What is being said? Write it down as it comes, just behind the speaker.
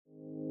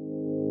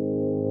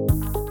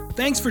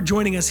Thanks for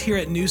joining us here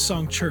at New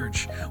Song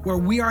Church, where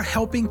we are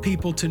helping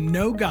people to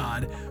know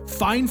God,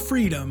 find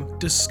freedom,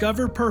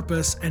 discover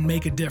purpose, and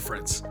make a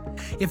difference.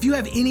 If you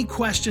have any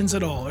questions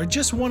at all or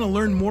just want to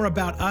learn more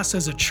about us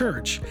as a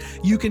church,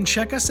 you can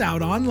check us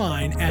out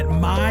online at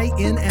mynsc.org.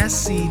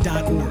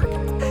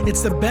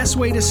 It's the best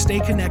way to stay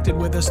connected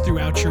with us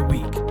throughout your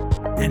week.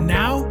 And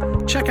now,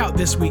 check out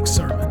this week's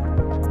sermon.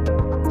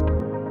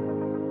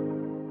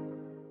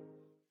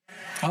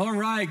 All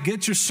right,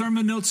 get your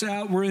sermon notes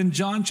out. We're in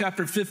John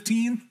chapter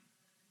 15.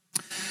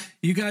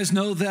 You guys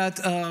know that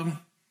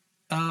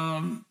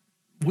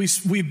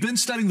we've been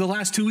studying the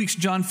last 2 weeks,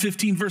 John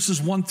 15,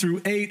 verses 1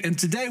 through 8. And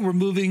today we're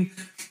moving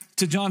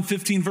to John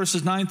 15,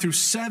 verses 9 through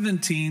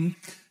 17,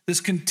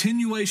 this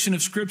continuation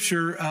of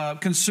Scripture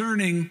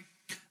concerning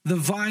the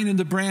vine and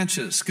the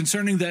branches,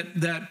 concerning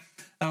that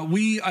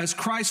we as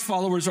Christ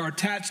followers are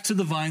attached to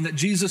the vine, that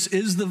Jesus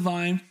is the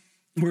vine.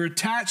 We're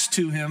attached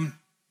to him.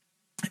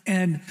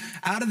 And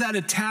out of that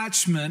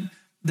attachment,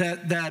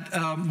 that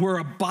we're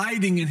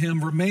abiding in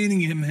him,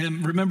 remaining in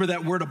him. Remember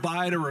that word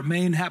abide or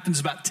remain happens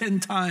about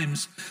 10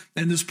 times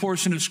in this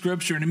portion of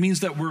Scripture. And it means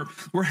that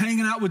we're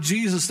hanging out with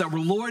Jesus, that we're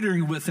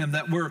loitering with him,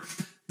 that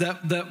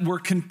we're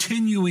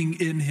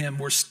continuing in him,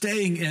 we're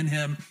staying in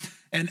him.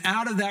 And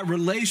out of that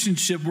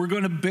relationship, we're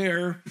going to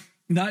bear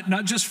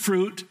not just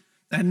fruit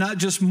and not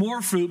just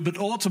more fruit, but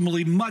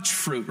ultimately much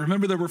fruit.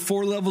 Remember, there were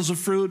 4 levels of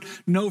fruit: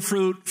 no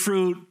fruit,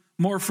 fruit,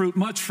 more fruit,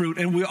 much fruit.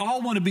 And we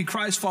all want to be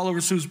Christ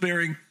followers who's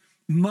bearing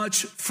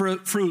much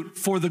fruit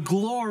for the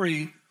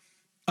glory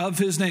of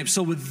his name.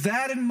 So with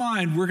that in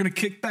mind, we're going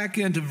to kick back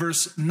into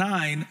verse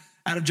 9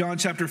 out of John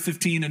chapter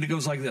 15, and it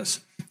goes like this.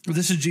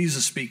 This is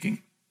Jesus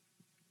speaking.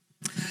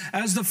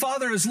 As the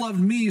Father has loved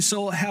me,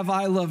 so have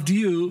I loved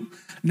you.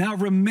 Now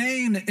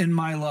remain in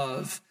my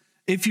love.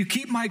 If you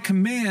keep my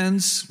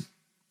commands,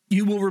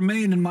 you will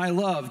remain in my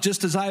love,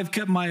 just as I have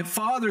kept my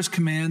Father's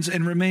commands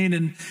and remain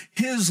in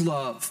his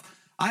love.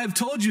 I have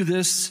told you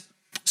this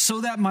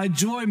so that my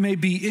joy may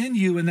be in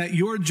you and that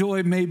your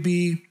joy may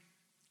be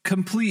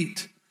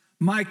complete.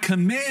 My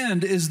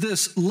command is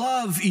this: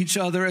 love each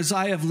other as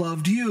I have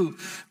loved you.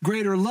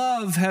 Greater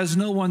love has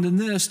no one than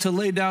this, to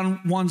lay down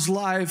one's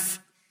life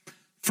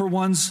for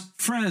one's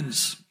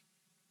friends.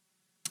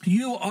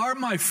 You are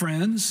my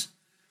friends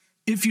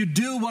if you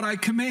do what I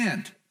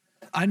command.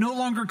 I no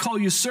longer call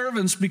you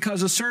servants,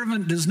 because a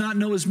servant does not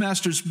know his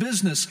master's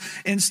business.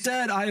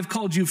 Instead, I have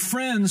called you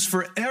friends,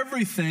 for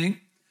everything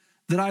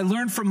that I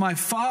learned from my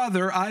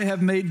Father I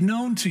have made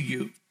known to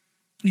you.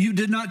 You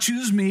did not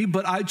choose me,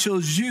 but I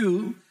chose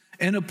you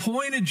and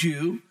appointed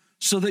you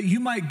so that you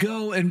might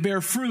go and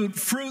bear fruit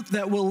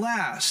that will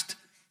last,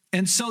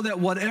 and so that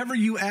whatever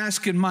you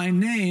ask in my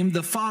name,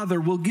 the Father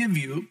will give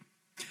you.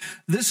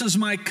 This is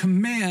my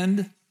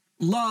command: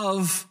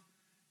 love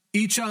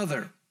each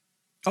other.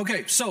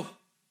 Okay, so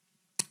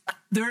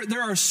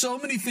there are so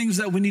many things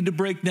that we need to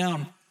break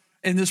down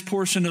in this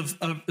portion of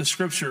the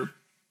Scripture.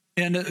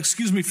 And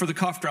excuse me for the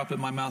cough drop in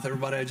my mouth,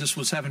 everybody. I just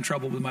was having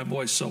trouble with my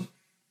voice, so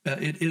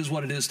it is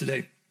what it is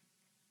today.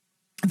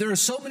 There are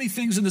so many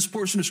things in this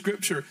portion of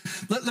Scripture.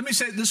 Let me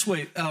say it this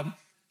way.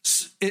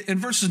 In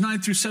verses 9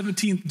 through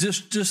 17,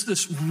 just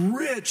this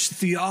rich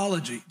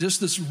theology,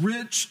 just this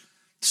rich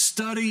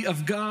study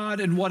of God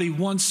and what he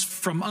wants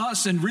from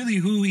us and really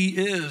who he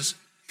is.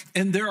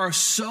 And there are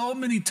so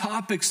many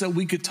topics that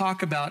we could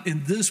talk about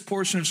in this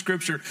portion of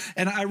Scripture.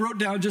 And I wrote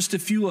down just a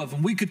few of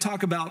them. We could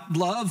talk about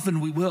love,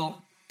 and we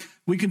will.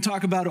 We can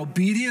talk about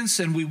obedience,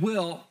 and we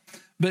will.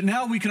 But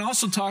now we can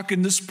also talk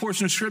in this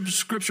portion of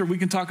Scripture, we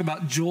can talk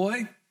about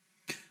joy.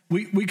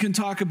 We can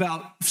talk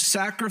about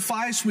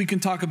sacrifice. We can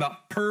talk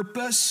about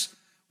purpose.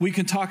 We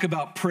can talk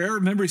about prayer.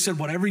 Remember, he said,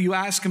 whatever you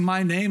ask in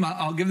my name,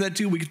 I'll give that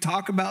to you. We could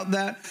talk about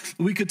that.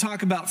 We could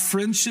talk about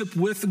friendship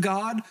with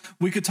God.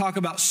 We could talk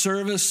about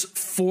service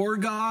for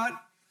God.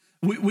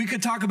 We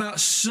could talk about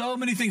so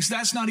many things.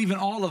 That's not even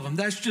all of them.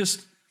 That's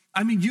just,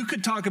 you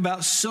could talk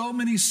about so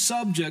many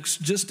subjects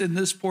just in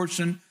this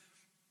portion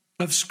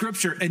of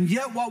Scripture. And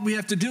yet what we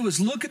have to do is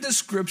look at the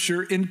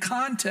Scripture in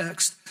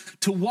context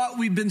to what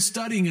we've been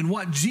studying and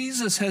what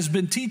Jesus has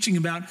been teaching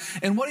about.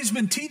 And what he's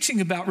been teaching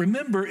about,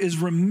 remember, is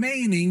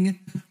remaining,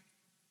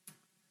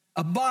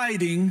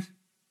 abiding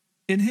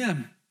in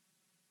him,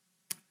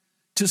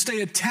 to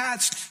stay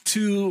attached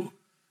to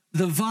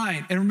the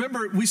vine. And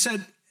remember, we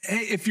said,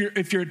 hey, if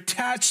you're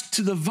attached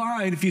to the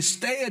vine, if you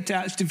stay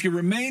attached, if you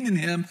remain in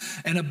him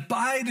and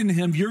abide in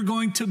him, you're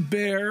going to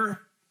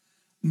bear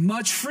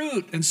much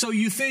fruit. And so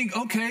you think,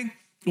 okay,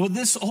 well,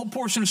 this whole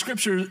portion of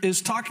Scripture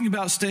is talking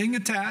about staying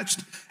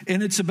attached,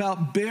 and it's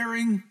about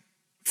bearing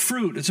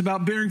fruit. It's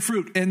about bearing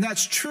fruit. And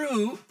that's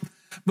true,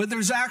 but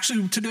there's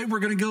actually, today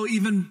we're going to go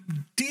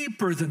even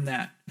deeper than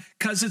that,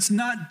 because it's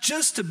not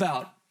just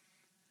about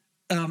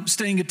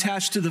staying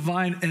attached to the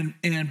vine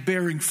and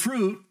bearing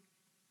fruit.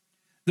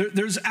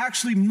 There's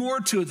actually more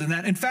to it than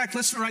that. In fact,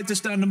 let's write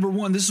this down. Number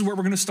 1, this is where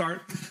we're going to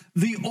start.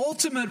 The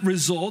ultimate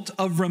result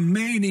of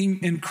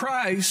remaining in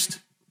Christ,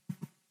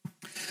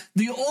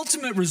 the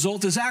ultimate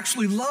result is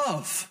actually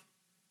love.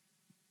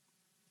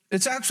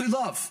 It's actually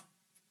love.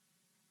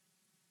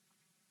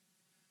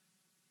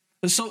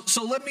 So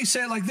let me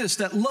say it like this,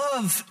 that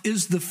love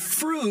is the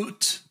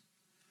fruit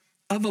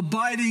of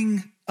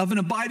an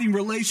abiding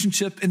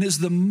relationship and is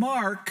the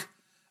mark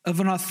of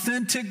an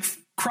authentic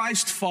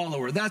Christ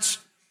follower. That's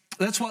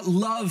what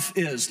love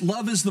is.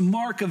 Love is the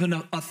mark of an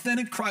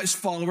authentic Christ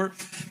follower,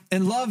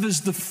 and love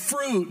is the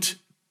fruit.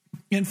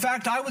 In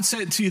fact, I would say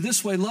it to you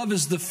this way: love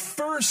is the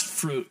first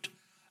fruit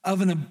of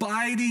an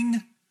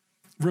abiding,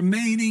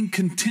 remaining,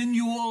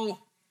 continual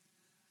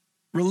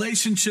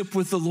relationship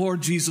with the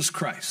Lord Jesus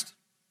Christ.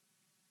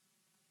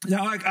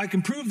 Now, I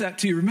can prove that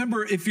to you.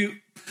 Remember,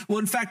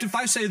 in fact, if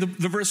I say the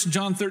verse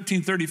John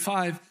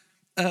 13:35,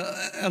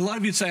 a lot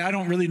of you'd say, I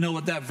don't really know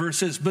what that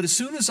verse is. But as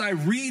soon as I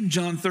read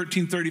John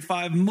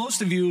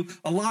 13:35,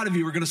 a lot of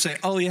you are going to say,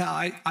 oh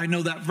yeah, I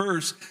know that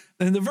verse.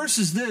 And the verse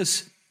is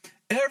this: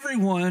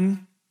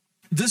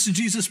 this is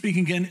Jesus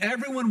speaking again,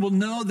 everyone will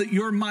know that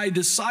you're my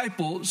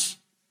disciples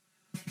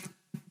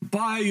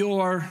by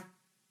your,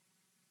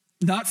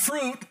 not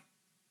fruit,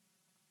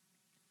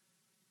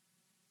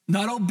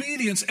 not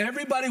obedience.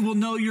 Everybody will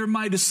know you're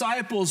my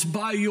disciples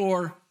by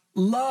your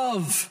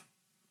love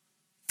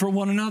for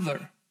one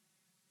another.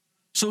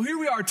 So here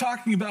we are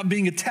talking about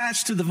being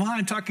attached to the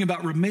vine, talking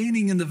about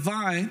remaining in the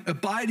vine,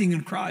 abiding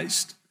in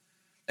Christ,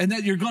 and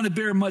that you're going to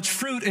bear much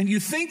fruit. And you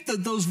think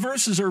that those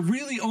verses are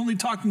really only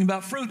talking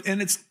about fruit, and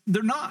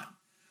they're not.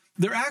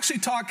 They're actually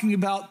talking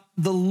about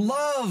the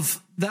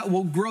love that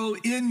will grow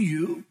in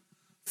you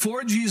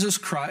for Jesus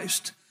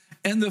Christ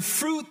and the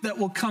fruit that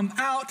will come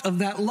out of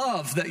that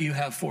love that you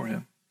have for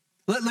him.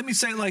 Let me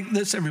say it like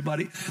this,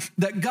 everybody,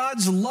 that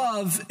God's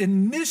love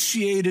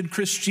initiated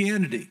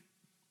Christianity.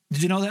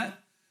 Did you know that?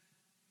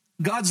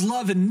 God's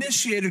love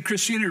initiated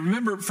Christianity.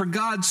 Remember, for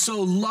God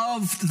so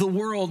loved the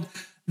world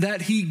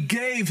that he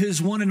gave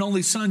his one and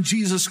only son,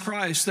 Jesus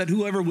Christ, that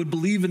whoever would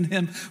believe in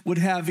him would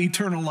have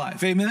eternal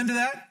life. Amen to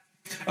that?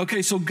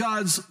 Okay, so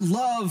God's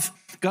love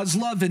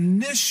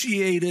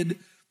initiated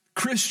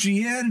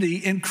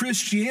Christianity, and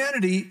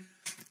Christianity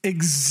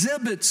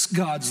exhibits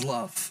God's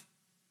love,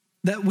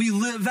 that we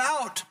live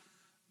out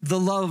the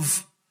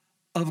love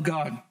of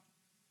God.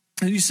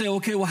 And you say,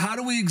 okay, well, how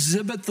do we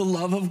exhibit the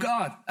love of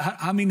God?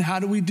 How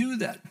do we do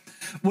that?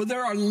 Well,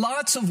 there are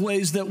lots of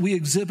ways that we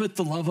exhibit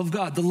the love of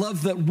God, the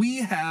love that we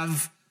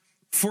have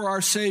for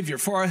our Savior,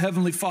 for our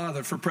Heavenly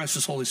Father, for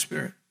precious Holy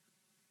Spirit.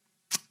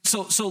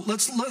 So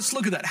let's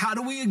look at that. How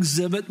do we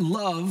exhibit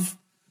love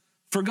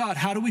for God?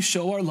 How do we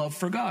show our love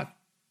for God?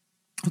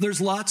 Well, there's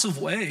lots of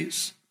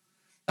ways.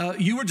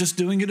 You were just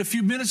doing it a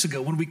few minutes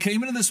ago when we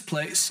came into this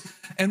place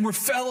and we're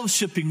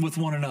fellowshipping with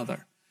one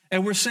another.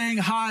 And we're saying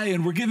hi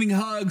and we're giving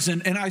hugs.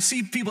 And I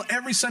see people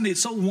every Sunday.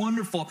 It's so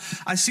wonderful.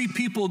 I see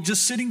people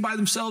just sitting by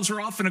themselves or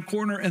off in a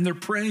corner and they're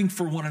praying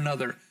for one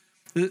another.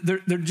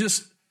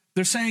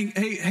 They're saying,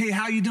 hey,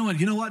 how you doing?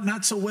 You know what?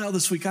 Not so well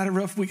this week. I had a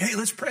rough week. Hey,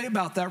 let's pray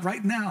about that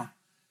right now.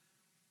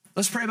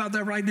 Let's pray about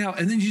that right now.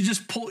 And then you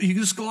just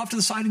go off to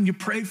the side and you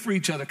pray for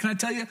each other. Can I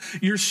tell you,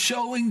 you're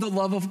showing the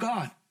love of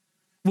God.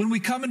 When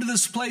we come into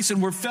this place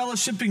and we're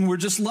fellowshipping, we're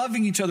just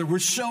loving each other. We're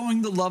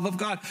showing the love of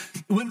God.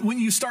 When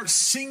you start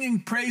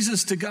singing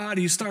praises to God,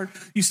 you start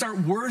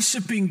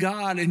worshiping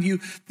God, and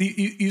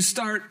you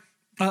start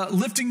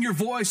lifting your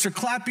voice or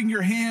clapping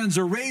your hands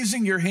or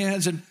raising your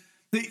hands, and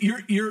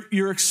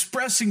you're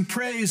expressing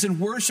praise and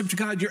worship to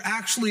God. You're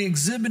actually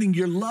exhibiting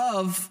your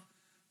love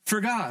for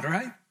God,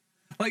 right?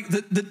 Like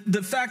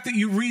the fact that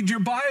you read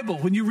your Bible.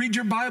 When you read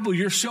your Bible,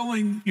 you're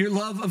showing your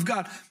love of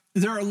God.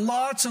 There are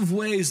lots of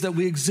ways that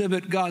we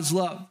exhibit God's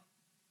love.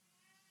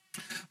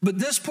 But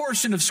this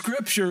portion of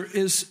Scripture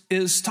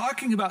is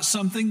talking about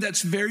something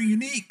that's very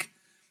unique.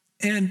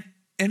 And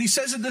he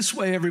says it this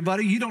way,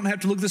 everybody. You don't have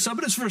to look this up,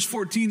 but it's verse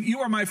 14. You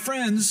are my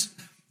friends.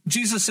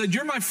 Jesus said,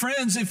 you're my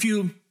friends if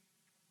you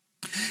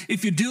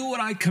do what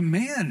I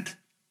command.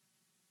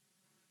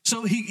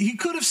 So he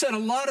could have said a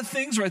lot of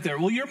things right there.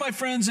 Well, you're my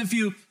friends if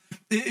you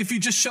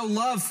just show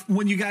love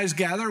when you guys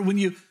gather, when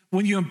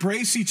you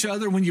embrace each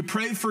other, when you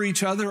pray for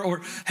each other,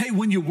 or hey,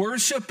 when you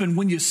worship and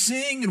when you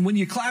sing and when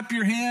you clap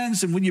your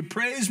hands and when you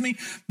praise me,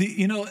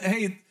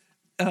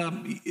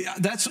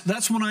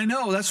 that's when I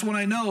know. That's when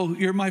I know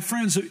you're my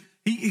friends.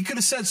 He could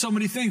have said so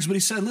many things, but he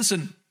said,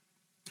 listen,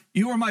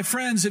 you are my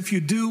friends if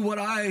you do what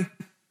I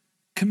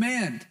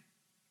command.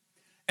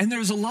 And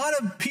there's a lot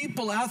of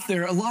people out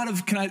there,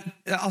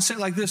 I'll say it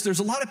like this. There's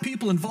a lot of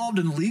people involved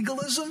in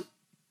legalism,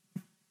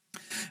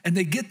 and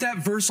they get that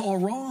verse all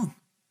wrong.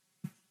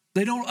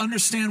 They don't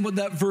understand what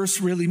that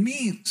verse really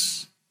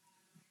means,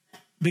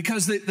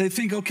 because they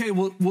think, okay,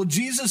 well,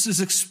 Jesus is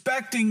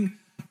expecting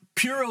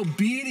pure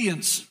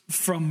obedience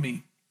from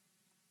me.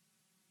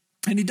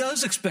 And he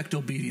does expect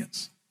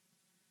obedience.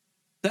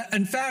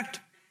 In fact,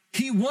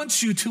 he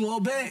wants you to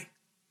obey.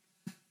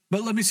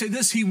 But let me say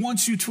this, he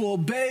wants you to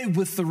obey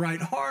with the right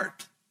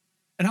heart.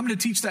 And I'm going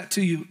to teach that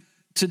to you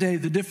today,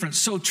 the difference.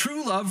 So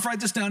true love,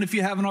 write this down if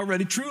you haven't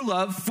already, true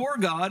love for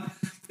God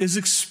is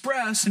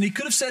expressed, and he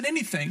could have said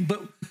anything,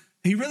 but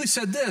he really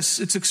said this,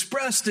 it's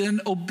expressed in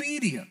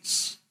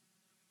obedience.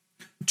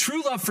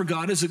 True love for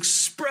God is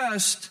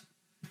expressed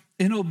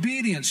in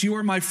obedience. You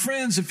are my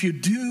friends if you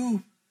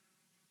do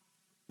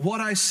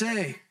what I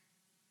say.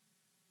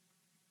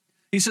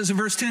 He says in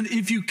verse 10,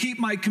 if you keep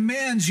my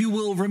commands, you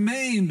will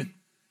remain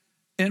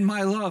in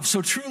my love.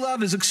 So true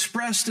love is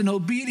expressed in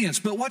obedience.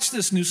 But watch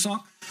this new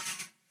song.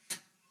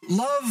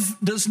 Love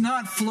does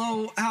not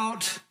flow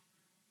out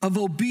of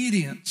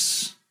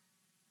obedience.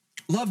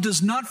 Love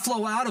does not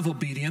flow out of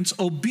obedience.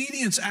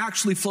 Obedience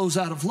actually flows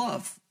out of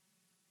love.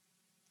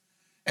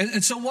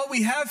 And so what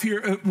we have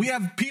here, we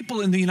have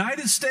people in the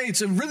United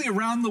States and really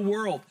around the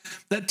world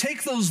that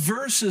take those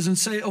verses and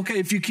say, okay,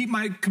 if you keep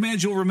my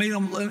commands, you'll remain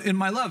in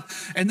my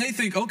love. And they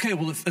think, okay,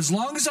 well, as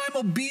long as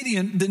I'm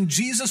obedient, then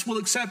Jesus will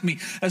accept me.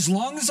 As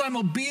long as I'm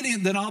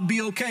obedient, then I'll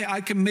be okay.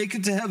 I can make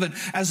it to heaven.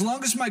 As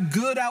long as my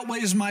good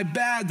outweighs my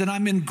bad, then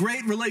I'm in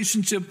great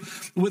relationship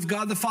with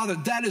God the Father.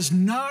 That is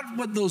not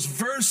what those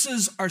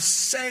verses are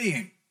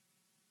saying,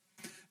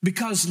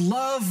 because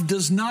love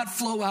does not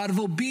flow out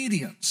of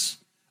obedience.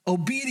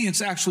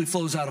 Obedience actually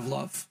flows out of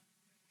love.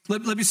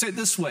 Let me say it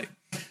this way.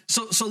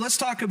 So let's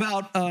talk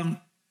about for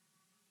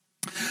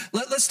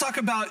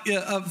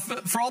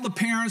all the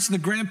parents and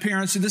the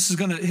grandparents, and this is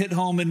going to hit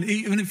home. And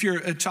even if you're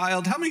a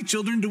child, how many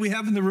children do we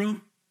have in the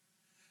room?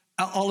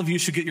 All of you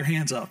should get your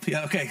hands up.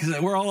 Yeah, okay.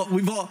 Some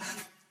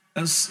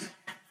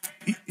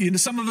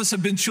of us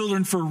have been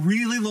children for a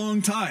really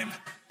long time,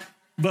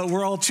 but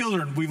we're all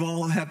children. We've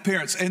all have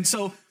parents, and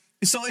so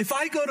if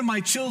I go to my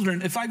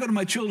children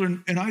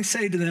and I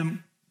say to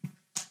them,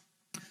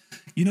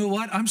 you know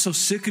what? I'm so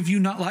sick of you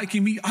not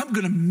liking me. I'm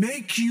going to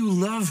make you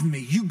love me.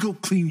 You go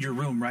clean your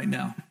room right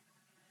now.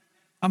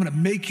 I'm going to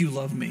make you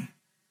love me.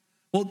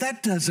 Well,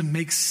 that doesn't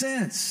make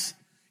sense.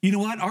 You know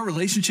what? Our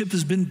relationship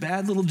has been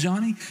bad, little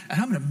Johnny, and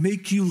I'm going to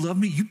make you love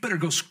me. You better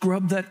go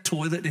scrub that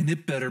toilet, and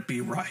it better be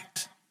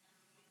right.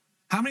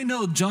 How many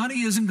know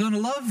Johnny isn't going to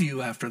love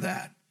you after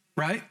that,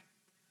 right?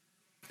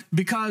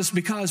 Because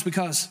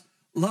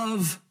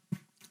love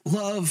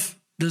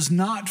does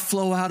not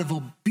flow out of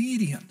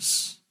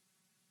obedience.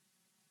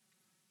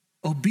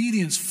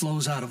 Obedience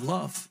flows out of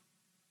love.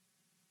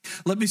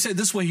 Let me say it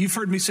this way. You've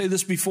heard me say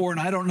this before, and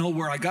I don't know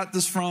where I got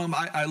this from.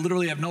 I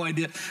literally have no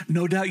idea.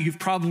 No doubt you've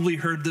probably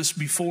heard this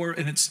before,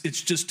 and it's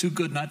just too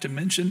good not to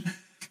mention,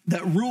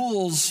 that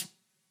rules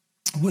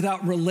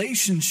without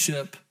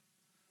relationship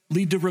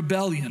lead to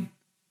rebellion.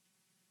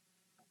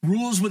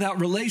 Rules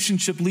without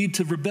relationship lead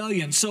to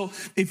rebellion. So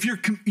if you're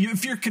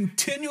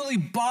continually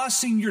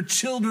bossing your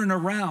children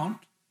around,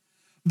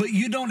 but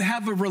you don't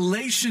have a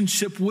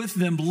relationship with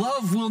them,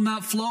 love will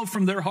not flow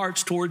from their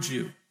hearts towards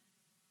you.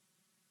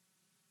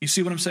 You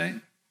see what I'm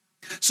saying?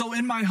 So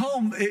in my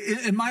home,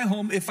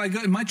 if I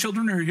go, and my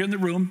children are here in the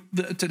room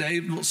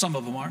today, well, some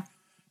of them are.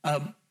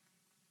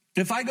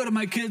 If I go to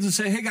my kids and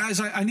say, hey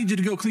guys, I need you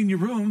to go clean your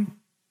room,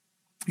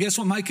 guess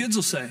what my kids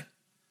will say?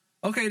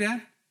 Okay,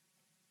 Dad.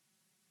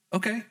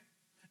 Okay.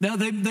 Now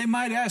they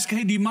might ask,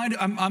 hey, do you mind?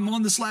 I'm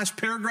on this last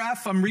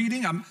paragraph I'm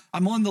reading.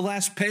 I'm on the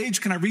last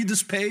page. Can I read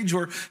this page?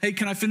 Or, hey,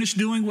 can I finish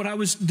doing what I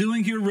was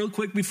doing here real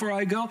quick before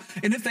I go?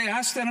 And if they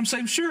ask that, I'm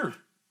saying, sure,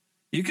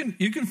 you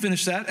can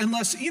finish that.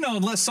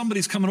 Unless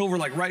somebody's coming over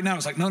like right now.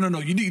 It's like, no,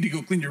 you need to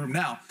go clean your room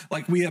now.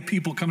 Like we have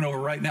people coming over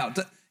right now.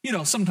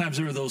 Sometimes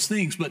there are those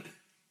things. But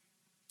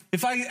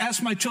if I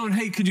ask my children,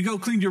 hey, could you go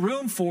clean your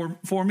room for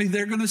me?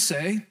 They're going to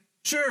say,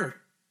 sure.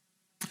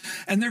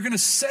 And they're going to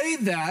say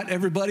that,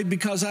 everybody,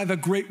 because I have a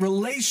great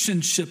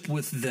relationship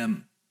with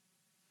them.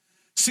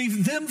 See,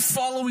 them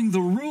following the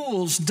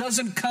rules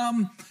doesn't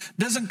come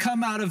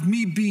out of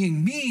me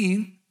being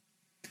mean.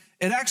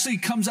 It actually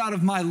comes out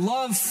of my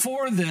love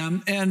for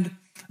them and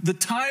the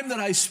time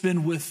that I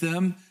spend with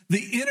them,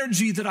 the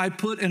energy that I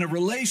put in a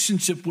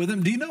relationship with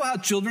them. Do you know how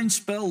children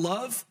spell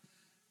love?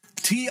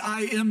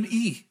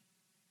 T-I-M-E.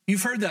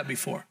 You've heard that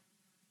before.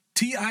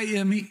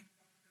 T-I-M-E.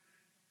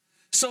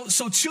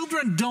 So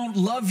children don't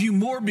love you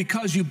more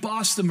because you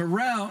boss them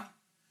around.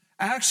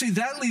 Actually,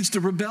 that leads to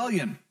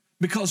rebellion,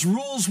 because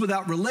rules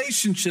without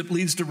relationship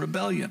leads to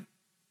rebellion.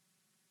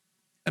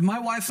 And my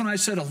wife and I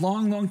said a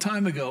long, long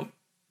time ago,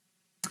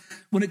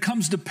 when it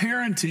comes to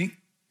parenting,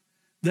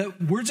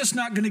 that we're just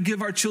not going to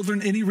give our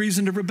children any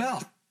reason to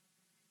rebel.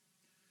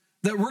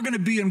 That we're going to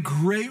be in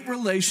great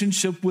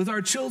relationship with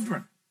our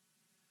children.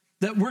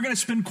 That we're going to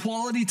spend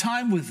quality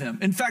time with them.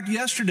 In fact,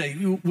 yesterday,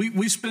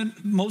 we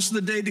spent most of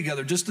the day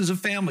together just as a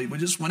family. We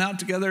just went out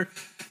together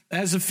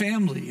as a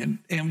family,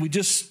 and we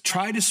just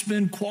try to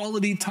spend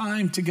quality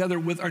time together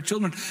with our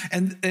children.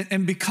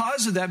 And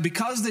because of that,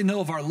 because they know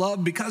of our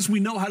love, because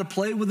we know how to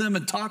play with them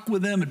and talk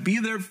with them and be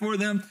there for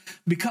them,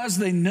 because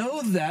they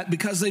know that,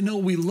 because they know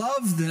we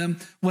love them,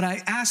 when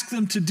I ask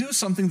them to do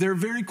something, they're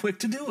very quick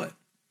to do it.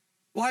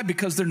 Why?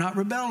 Because they're not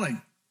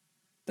rebelling.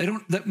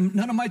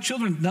 None of my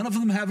children, none of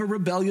them have a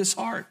rebellious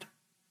heart.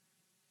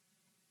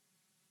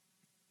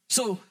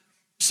 So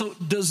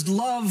does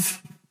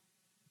love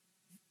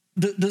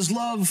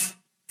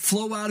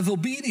flow out of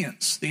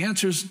obedience? The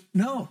answer is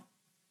no.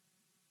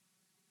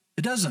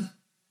 It doesn't.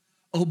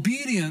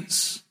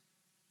 Obedience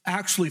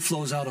actually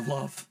flows out of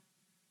love.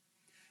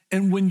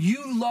 And when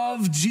you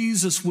love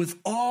Jesus with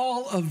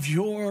all of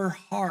your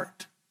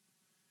heart,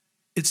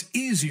 it's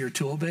easier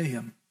to obey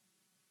him.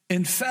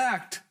 In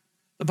fact,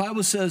 The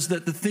Bible says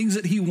that the things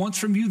that he wants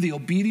from you, the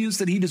obedience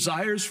that he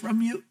desires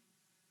from you,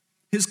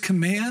 his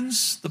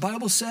commands, the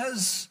Bible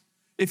says,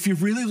 if you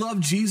really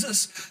love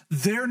Jesus,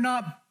 they're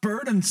not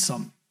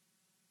burdensome.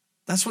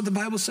 That's what the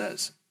Bible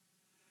says.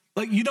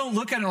 Like, you don't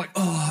look at it like,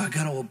 oh, I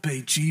got to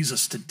obey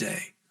Jesus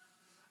today.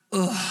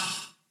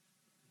 Ugh.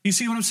 You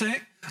see what I'm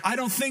saying? I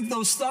don't think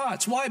those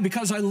thoughts. Why?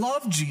 Because I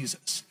love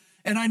Jesus.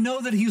 And I know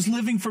that he's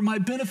living for my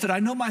benefit. I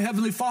know my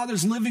Heavenly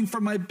Father's living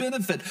for my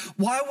benefit.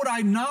 Why would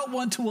I not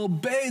want to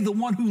obey the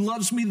one who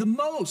loves me the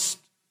most?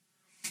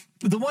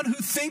 The one who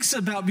thinks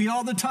about me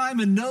all the time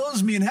and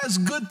knows me and has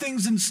good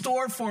things in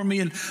store for me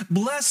and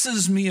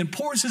blesses me and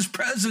pours his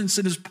presence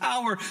and his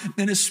power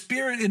and his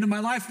spirit into my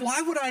life.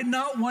 Why would I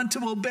not want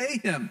to obey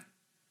him?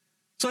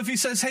 So if he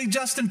says, hey,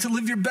 Justin, to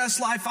live your best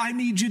life, I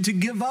need you to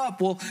give up.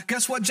 Well,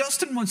 guess what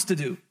Justin wants to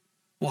do?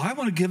 Well, I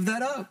want to give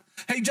that up.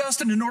 Hey,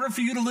 Justin, in order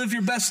for you to live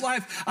your best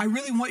life, I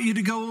really want you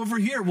to go over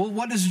here. Well,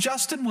 what does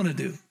Justin want to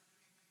do?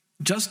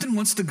 Justin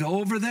wants to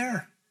go over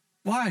there.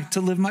 Why? To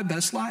live my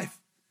best life.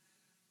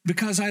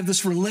 Because I have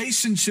this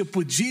relationship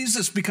with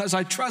Jesus, because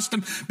I trust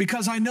him,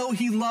 because I know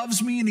he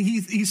loves me and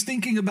he's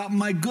thinking about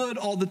my good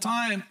all the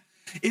time.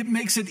 It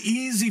makes it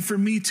easy for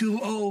me to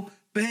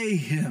obey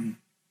him.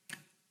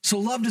 So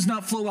love does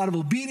not flow out of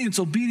obedience.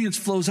 Obedience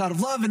flows out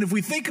of love. And if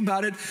we think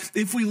about it,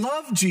 if we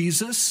love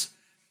Jesus,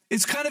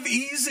 it's kind of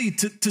easy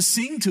to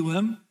sing to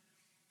him.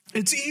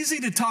 It's easy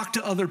to talk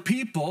to other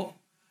people.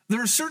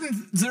 There are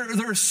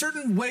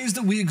certain ways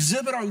that we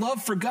exhibit our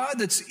love for God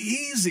that's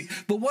easy.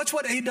 But watch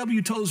what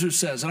A.W. Tozer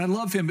says, and I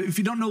love him. If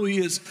you don't know who he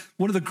is,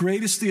 one of the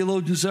greatest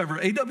theologians ever.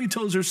 A.W.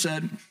 Tozer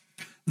said,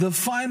 the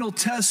final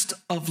test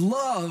of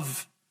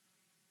love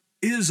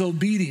is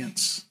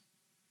obedience.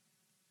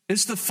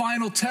 It's the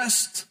final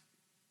test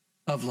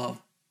of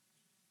love.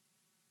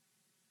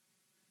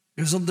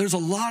 There's a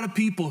lot of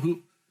people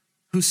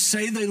who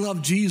say they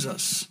love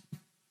Jesus,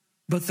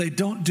 but they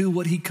don't do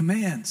what he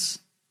commands.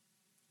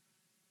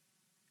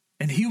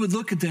 And he would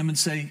look at them and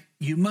say,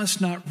 you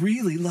must not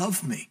really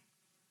love me.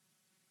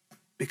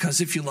 Because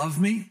if you love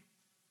me,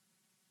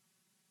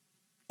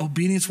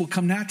 obedience will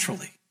come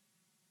naturally.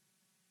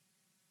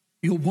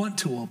 You'll want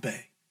to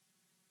obey.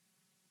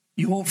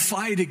 You won't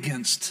fight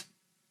against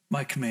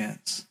my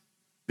commands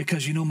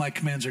because you know my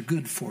commands are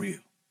good for you.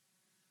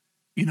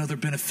 You know they're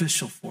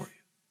beneficial for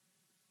you.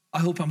 I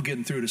hope I'm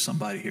getting through to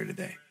somebody here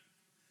today.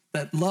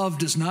 That love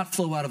does not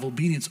flow out of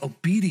obedience.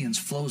 Obedience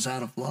flows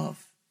out of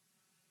love.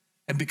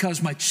 And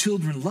because my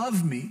children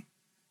love me,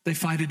 they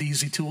find it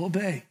easy to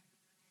obey.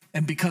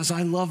 And because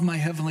I love my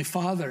Heavenly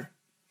Father,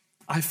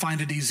 I find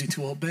it easy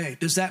to obey.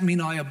 Does that mean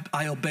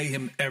I obey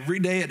him every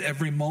day at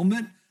every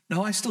moment?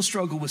 No, I still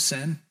struggle with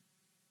sin.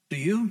 Do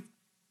you?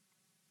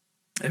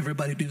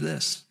 Everybody do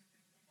this.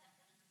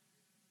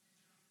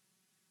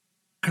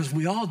 Because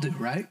we all do,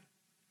 right?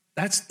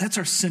 That's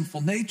our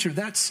sinful nature.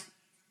 That's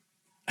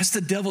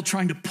the devil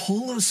trying to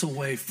pull us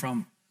away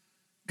from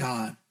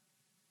God.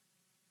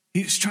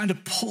 He's trying to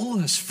pull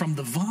us from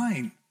the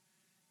vine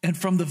and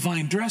from the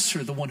vine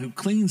dresser, the one who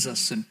cleans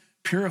us and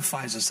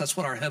purifies us. That's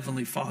what our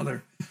Heavenly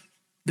Father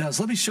does.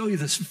 Let me show you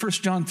this. 1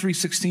 John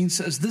 3:16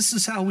 says, this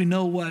is how we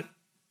know what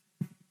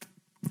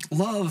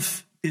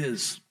love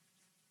is.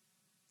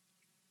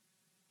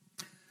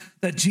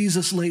 That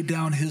Jesus laid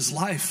down his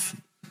life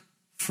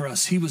for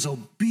us. He was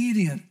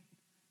obedient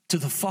to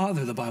the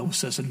Father, the Bible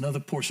says in another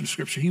portion of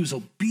Scripture. He was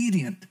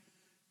obedient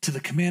to the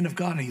command of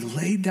God, and he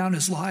laid down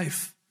his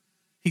life.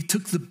 He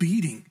took the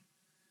beating.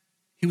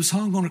 He was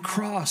hung on a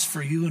cross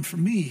for you and for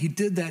me. He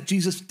did that.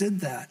 Jesus did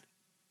that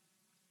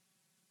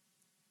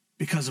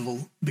because of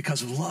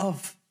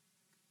love.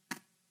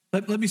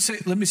 Let me say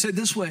it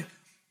this way.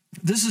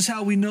 This is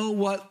how we know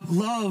what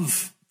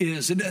love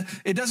is.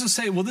 It doesn't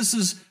say, well, this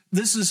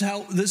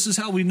is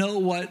how we know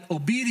what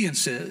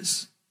obedience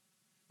is,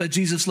 that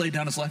Jesus laid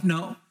down his life.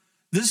 No,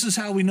 this is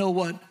how we know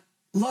what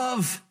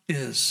love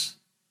is,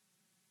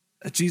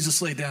 that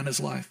Jesus laid down his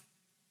life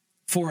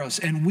for us.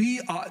 And we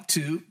ought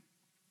to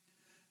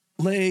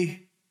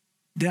lay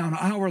down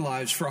our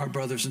lives for our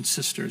brothers and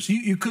sisters.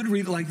 You could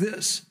read it like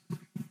this.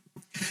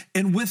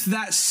 And with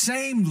that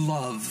same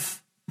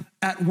love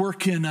at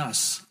work in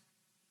us,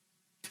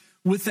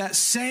 with that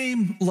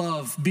same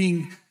love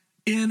being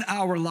in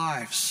our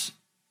lives,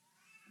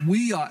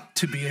 we ought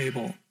to be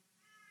able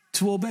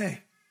to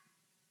obey,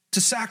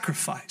 to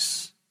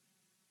sacrifice,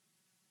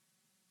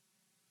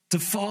 to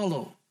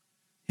follow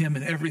him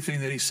in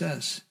everything that he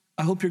says.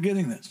 I hope you're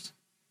getting this.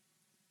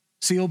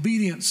 See,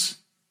 obedience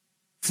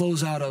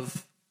flows out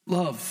of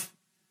love.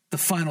 The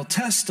final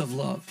test of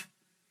love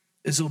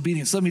is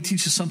obedience. Let me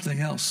teach you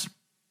something else.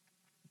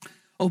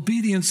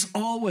 Obedience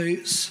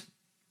always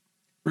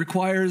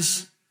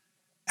requires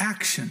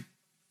action.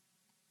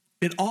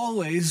 It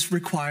always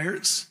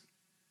requires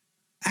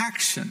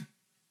action.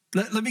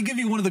 Let me give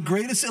you one of the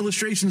greatest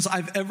illustrations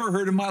I've ever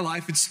heard in my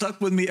life. It's stuck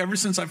with me ever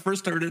since I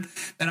first heard it.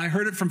 And I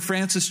heard it from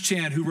Francis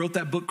Chan, who wrote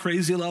that book,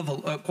 Crazy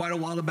Love, quite a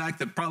while back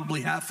that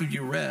probably half of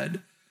you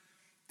read.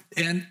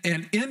 And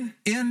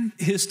in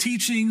his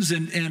teachings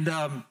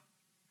and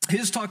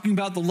his talking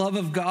about the love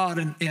of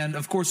God and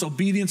of course,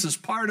 obedience is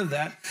part of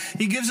that.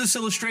 He gives this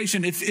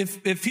illustration.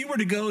 If he were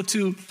to go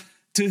to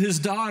his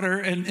daughter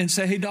and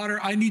say, hey, daughter,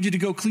 I need you to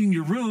go clean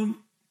your room.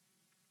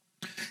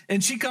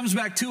 And she comes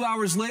back 2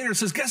 hours later and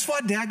says, guess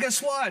what, Dad?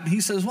 Guess what? And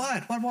he says,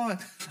 what?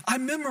 I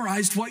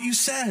memorized what you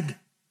said.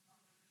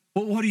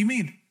 Well, what do you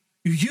mean?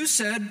 You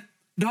said,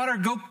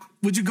 daughter,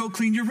 would you go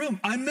clean your room?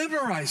 I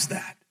memorized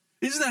that.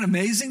 Isn't that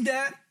amazing,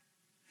 Dad?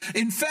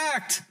 In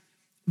fact,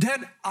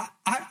 Dad,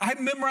 I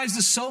memorized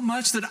it so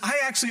much that I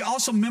actually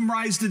also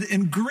memorized it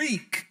in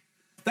Greek.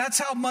 That's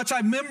how much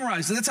I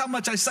memorized it. That's how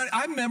much I studied.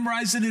 I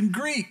memorized it in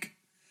Greek.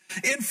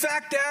 In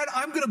fact, Dad,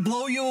 I'm going to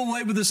blow you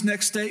away with this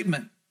next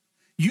statement.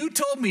 You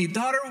told me,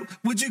 daughter,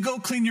 would you go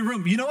clean your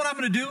room? You know what I'm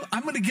going to do?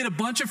 I'm going to get a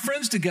bunch of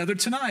friends together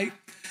tonight,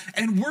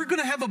 and we're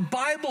going to have a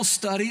Bible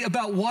study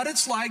about what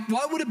it's like,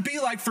 what would it be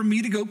like for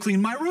me to go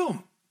clean my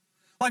room?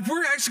 Like,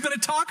 we're actually going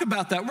to talk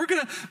about that. We're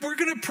going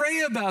to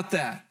pray about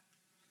that.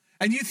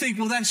 And you think,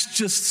 well, that's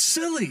just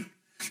silly.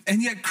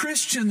 And yet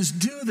Christians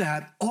do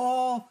that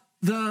all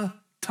the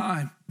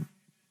time.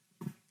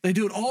 They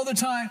do it all the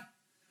time.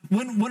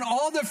 When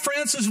all that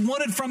Francis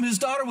wanted from his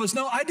daughter was,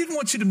 no, I didn't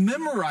want you to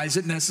memorize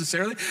it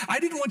necessarily. I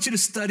didn't want you to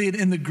study it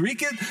in the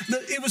Greek.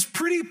 It was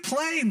pretty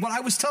plain. What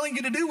I was telling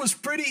you to do was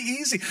pretty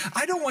easy.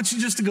 I don't want you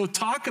just to go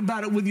talk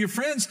about it with your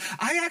friends.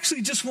 I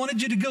actually just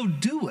wanted you to go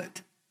do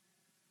it.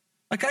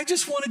 Like, I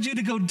just wanted you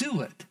to go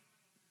do it.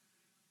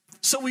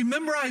 So we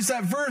memorized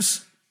that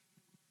verse.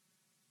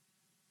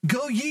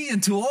 Go ye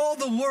into all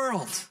the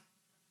world.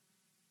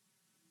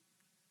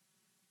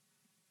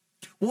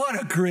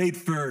 What a great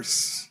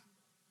verse.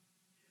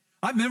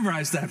 I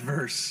memorized that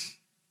verse.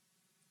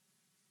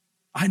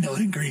 I know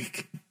it in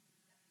Greek.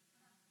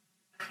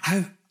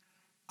 I've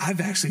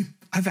actually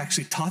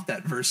taught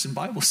that verse in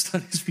Bible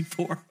studies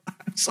before.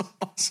 It's so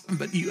awesome,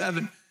 but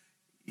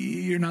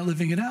you're not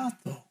living it out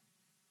though.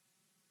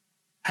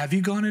 Have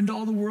you gone into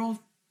all the world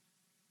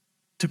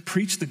to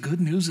preach the good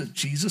news of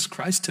Jesus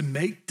Christ, to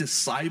make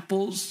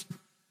disciples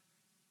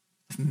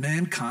of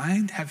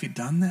mankind? Have you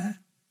done that?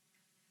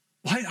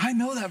 Well, I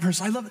know that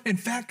verse. I love it. In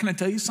fact, can I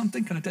tell you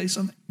something?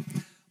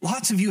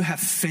 Lots of you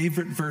have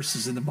favorite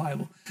verses in the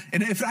Bible.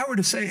 And if I were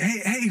to say,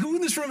 hey, who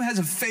in this room has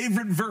a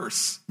favorite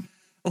verse?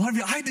 A lot of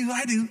you, I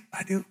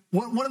do.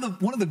 One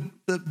of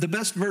the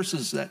best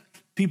verses that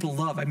people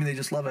love, I mean, they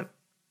just love it,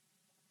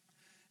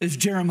 is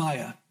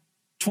Jeremiah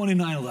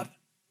 29:11.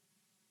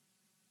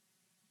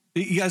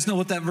 You guys know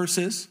what that verse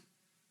is?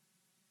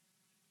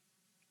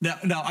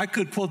 Now, I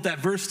could quote that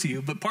verse to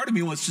you, but part of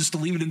me wants just to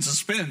leave it in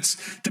suspense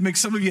to make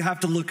some of you have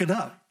to look it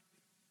up.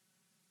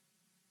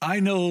 I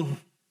know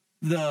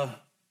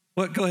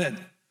go ahead.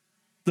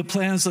 The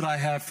plans that I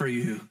have for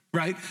you,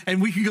 right?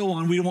 And we can go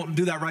on. We won't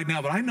do that right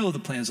now, but I know the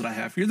plans that I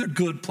have for you. They're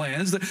good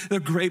plans.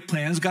 They're great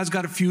plans. God's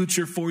got a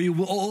future for you.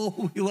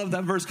 Oh, we love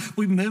that verse.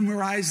 We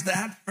memorized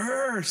that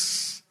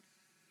verse.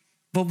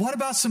 But what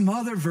about some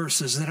other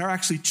verses that are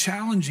actually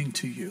challenging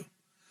to you?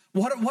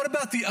 What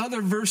about the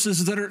other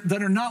verses that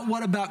are not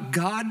what about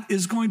God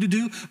is going to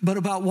do, but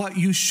about what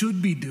you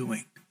should be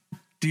doing?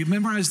 Do you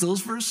memorize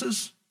those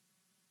verses?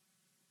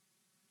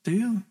 Do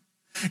you?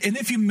 And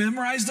if you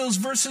memorize those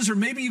verses, or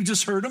maybe you've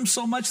just heard them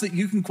so much that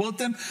you can quote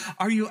them,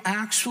 are you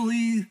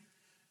actually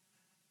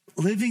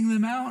living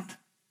them out?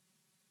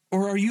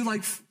 Or are you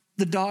like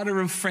the daughter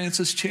of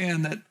Francis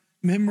Chan that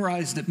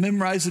memorized it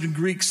in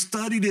Greek,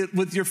 studied it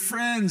with your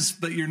friends,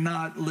 but you're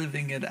not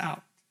living it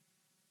out?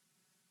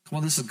 Come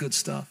on, this is good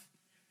stuff.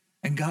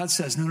 And God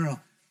says, no.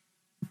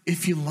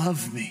 If you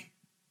love me,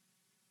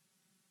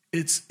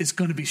 it's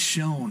going to be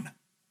shown.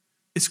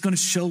 It's going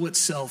to show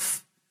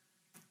itself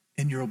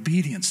in your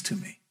obedience to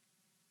me.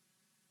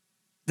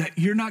 That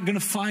you're not going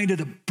to find it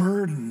a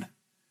burden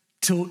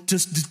to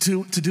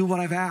do what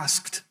I've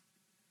asked.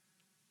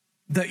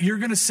 That you're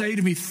going to say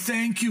to me,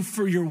 thank you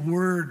for your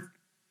word.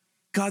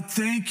 God,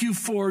 thank you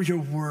for your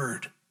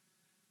word.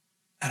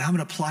 And I'm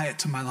going to apply it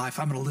to my life.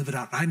 I'm going to live it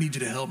out. I need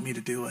you to help me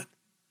to do it.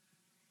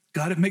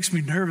 God, it makes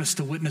me nervous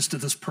to witness to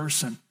this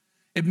person.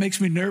 It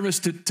makes me nervous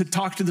to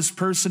talk to this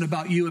person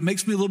about you. It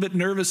makes me a little bit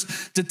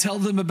nervous to tell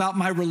them about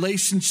my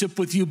relationship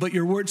with you. But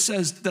your word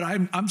says that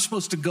I'm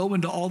supposed to go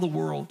into all the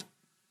world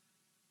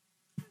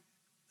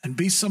and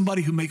be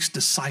somebody who makes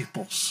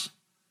disciples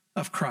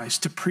of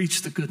Christ, to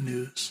preach the good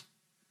news.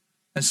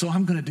 And so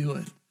I'm going to do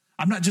it.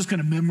 I'm not just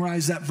going to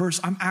memorize that verse.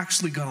 I'm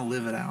actually going to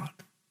live it out.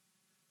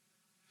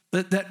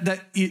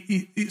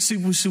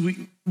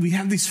 We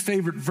have these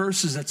favorite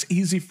verses that's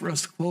easy for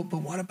us to quote,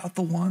 but what about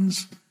the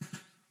ones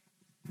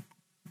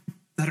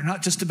that are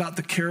not just about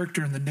the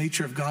character and the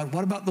nature of God?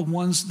 What about the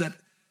ones that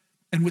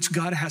in which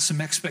God has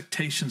some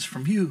expectations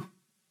from you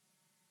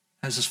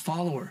as his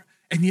follower?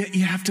 And yet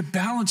you have to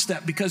balance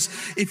that, because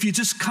if you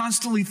just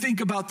constantly think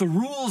about the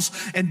rules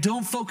and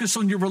don't focus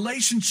on your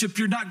relationship,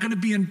 you're not going to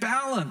be in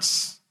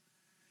balance.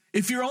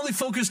 If you're only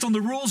focused on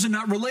the rules and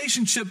not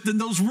relationship, then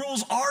those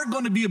rules are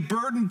going to be a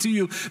burden to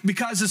you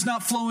because it's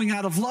not flowing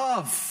out of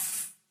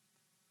love.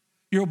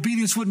 Your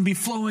obedience wouldn't be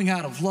flowing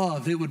out of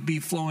love. It would be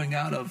flowing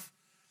out of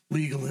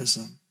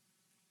legalism.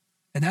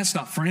 And that's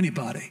not for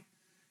anybody.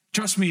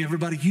 Trust me,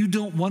 everybody, you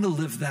don't want to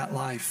live that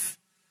life.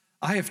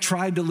 I have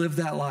tried to live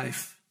that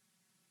life.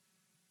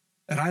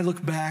 And I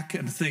look back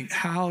and think,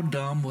 how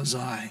dumb was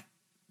I?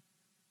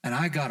 And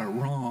I got it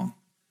wrong.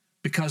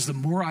 Because the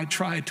more I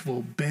tried to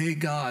obey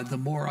God, the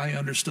more I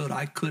understood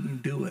I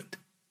couldn't do it.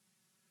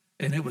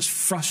 And it was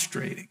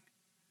frustrating.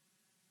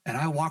 And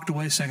I walked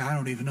away saying, I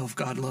don't even know if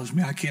God loves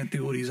me. I can't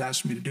do what he's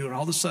asked me to do. And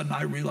all of a sudden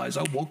I realized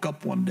I woke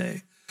up one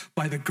day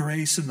by the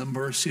grace and the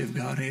mercy of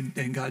God.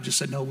 And God just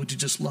said, no, would you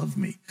just love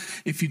me?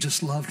 If you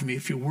just loved me,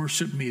 if you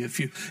worshiped me, if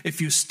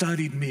you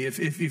studied me,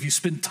 if you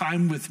spent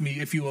time with me,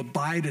 if you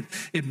abided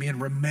in me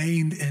and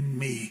remained in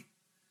me,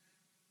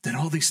 then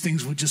all these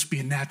things would just be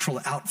a natural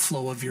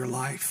outflow of your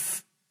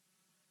life.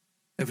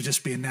 It would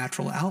just be a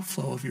natural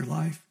outflow of your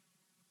life.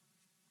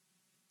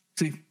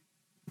 See,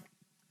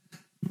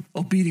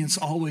 obedience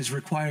always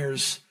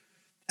requires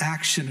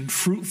action, and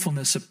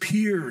fruitfulness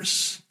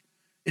appears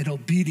in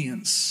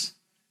obedience.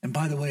 And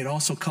by the way, it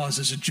also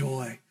causes a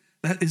joy.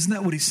 Isn't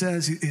that what he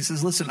says? He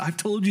says, listen, I've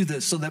told you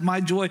this so that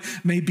my joy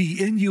may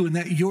be in you and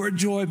that your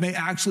joy may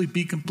actually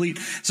be complete.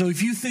 So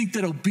if you think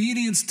that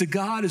obedience to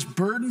God is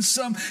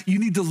burdensome, you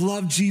need to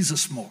love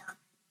Jesus more.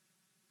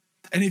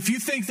 And if you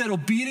think that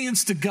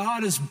obedience to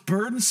God is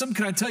burdensome,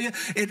 can I tell you,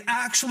 it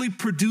actually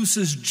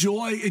produces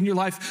joy in your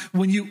life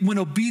when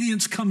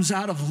obedience comes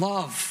out of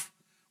love,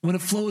 when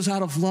it flows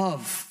out of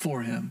love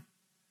for him.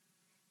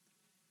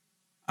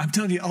 I'm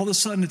telling you, all of a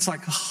sudden it's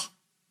like, oh,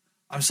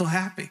 I'm so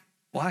happy.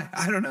 Why?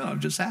 I don't know. I'm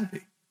just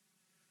happy.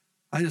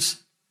 I just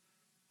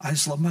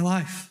love my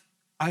life.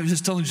 I was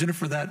just telling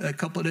Jennifer that a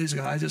couple of days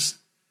ago. I just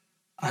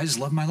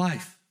love my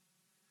life.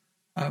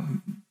 I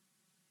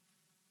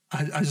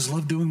just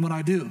love doing what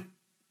I do.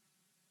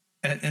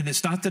 And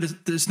it's not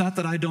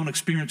that I don't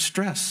experience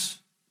stress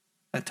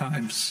at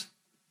times,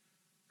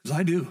 because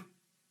I do.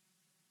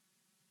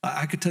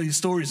 I could tell you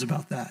stories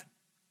about that.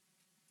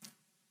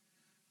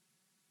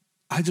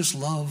 I just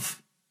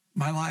love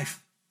my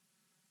life.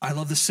 I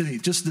love the city.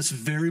 Just this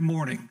very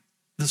morning,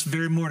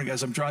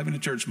 as I'm driving to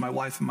church, my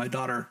wife and my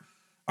daughter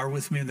are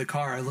with me in the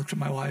car. I looked at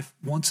my wife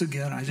once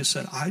again. I just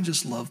said, I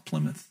just love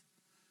Plymouth.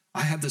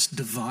 I have this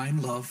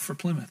divine love for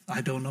Plymouth.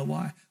 I don't know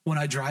why. When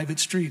I drive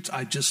its streets,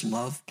 I just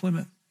love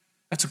Plymouth.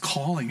 That's a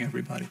calling,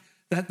 everybody.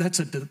 That's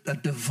a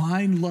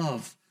divine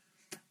love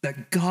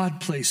that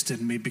God placed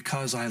in me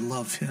because I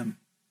love him.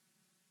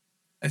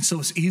 And so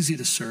it's easy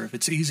to serve.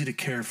 It's easy to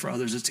care for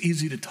others. It's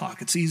easy to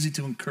talk. It's easy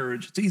to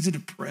encourage. It's easy to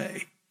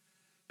pray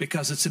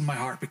because it's in my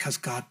heart, because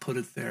God put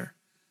it there.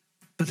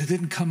 But it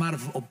didn't come out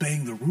of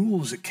obeying the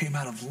rules. It came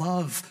out of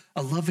love,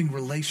 a loving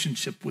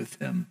relationship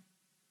with him.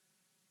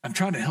 I'm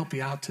trying to help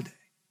you out today.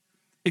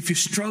 If you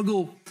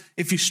struggle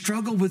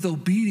with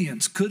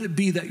obedience, could it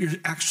be that you're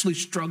actually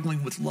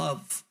struggling with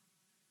love?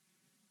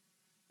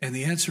 And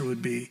the answer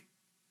would be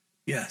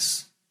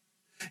yes.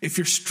 If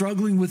you're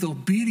struggling with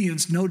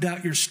obedience, no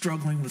doubt you're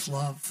struggling with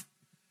love.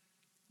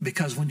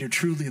 Because when you're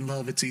truly in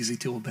love, it's easy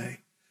to obey.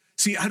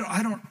 See, I don't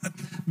know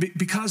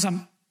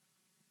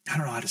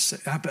how to say.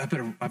 I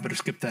better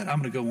skip that. I'm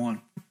going to go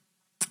on.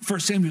 1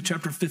 Samuel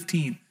chapter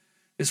 15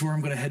 is where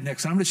I'm going to head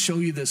next. I'm going to show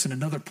you this in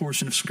another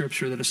portion of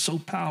Scripture that is so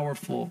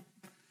powerful.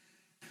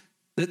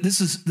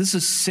 This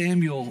is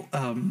Samuel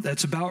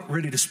that's about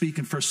ready to speak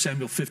in 1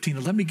 Samuel 15.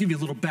 And let me give you a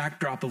little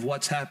backdrop of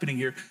what's happening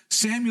here.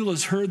 Samuel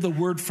has heard the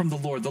word from the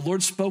Lord. The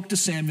Lord spoke to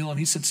Samuel, and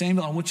he said,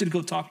 Samuel, I want you to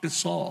go talk to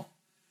Saul.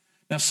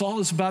 Now, Saul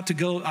is about to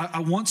go.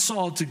 I want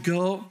Saul to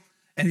go,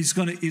 and he's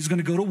going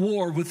to go to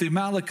war with the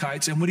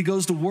Amalekites. And when he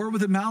goes to war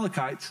with the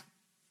Amalekites,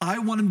 I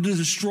want him to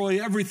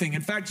destroy everything.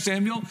 In fact,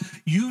 Samuel,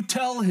 you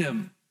tell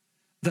him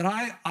that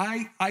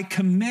I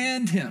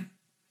command him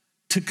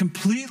to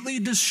completely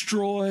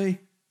destroy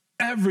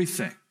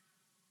everything.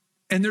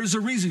 And there's a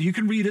reason. You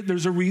can read it.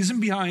 There's a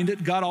reason behind it.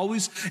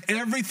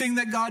 Everything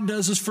that God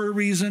does is for a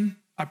reason.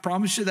 I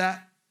promise you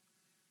that.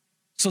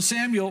 So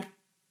Samuel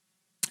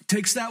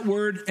takes that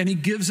word and he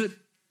gives it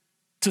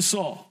to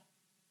Saul.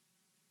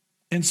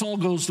 And Saul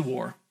goes to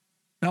war.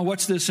 Now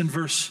watch this in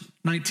verse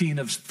 19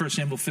 of 1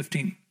 Samuel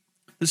 15.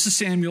 This is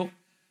Samuel.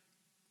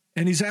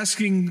 And he's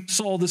asking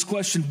Saul this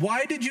question.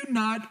 Why did you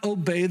not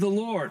obey the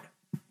Lord?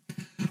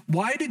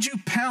 Why did you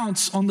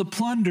pounce on the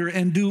plunder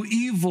and do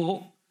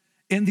evil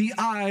in the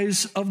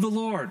eyes of the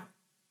Lord?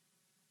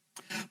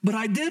 But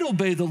I did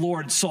obey the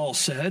Lord, Saul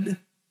said.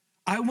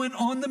 I went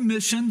on the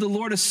mission the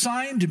Lord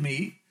assigned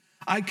me.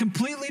 I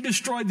completely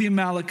destroyed the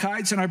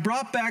Amalekites, and I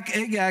brought back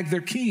Agag,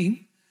 their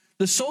king.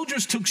 The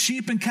soldiers took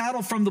sheep and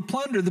cattle from the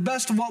plunder, the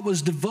best of what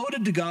was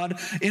devoted to God,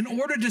 in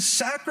order to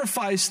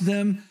sacrifice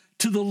them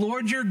to the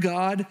Lord your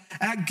God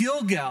at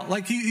Gilgal.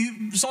 Like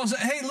Saul said,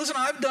 hey, listen,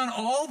 I've done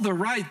all the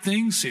right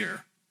things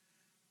here.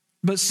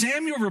 But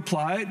Samuel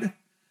replied,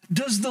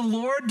 does the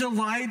Lord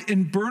delight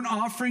in burnt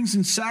offerings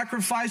and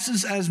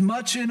sacrifices as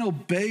much in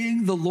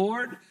obeying the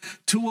Lord?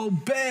 To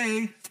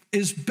obey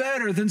is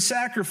better than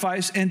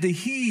sacrifice, and to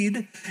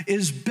heed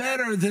is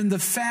better than the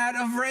fat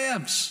of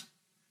rams.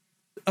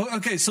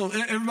 Okay, so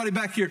everybody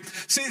back here.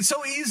 See, it's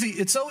so easy.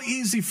 It's so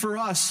easy for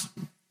us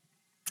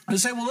They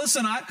say, well,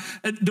 listen,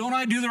 don't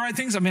I do the right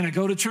things? I mean, I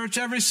go to church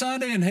every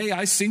Sunday, and hey,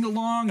 I sing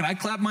along, and I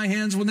clap my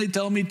hands when they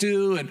tell me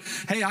to, and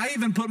hey, I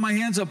even put my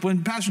hands up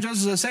when Pastor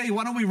Justin says, hey,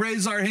 why don't we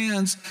raise our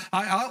hands?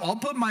 I'll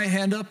put my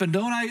hand up, and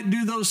don't I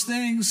do those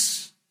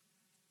things?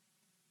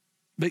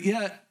 But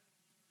yet,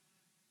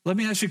 let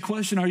me ask you a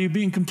question. Are you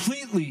being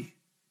completely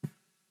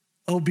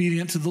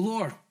obedient to the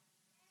Lord?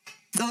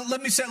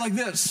 Let me say it like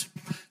this.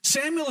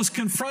 Samuel is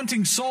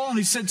confronting Saul, and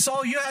he said,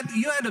 Saul, you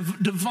had a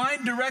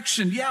divine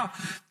direction. Yeah,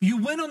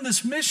 you went on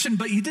this mission,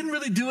 but you didn't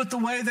really do it the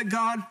way that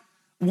God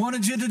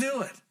wanted you to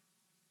do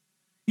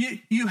it.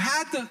 You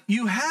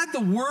had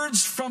the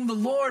words from the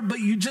Lord, but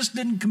you just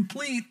didn't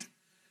complete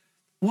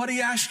what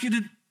he asked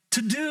you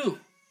to do.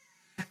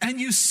 And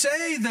you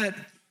say that,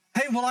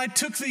 hey, well, I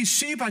took these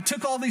sheep, I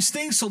took all these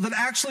things so that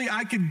actually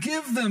I could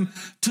give them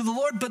to the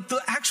Lord, but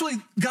actually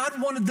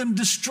God wanted them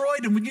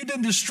destroyed. And when you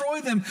didn't destroy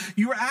them,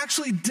 you were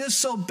actually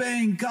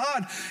disobeying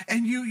God.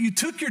 And you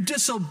took your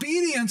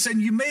disobedience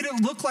and you made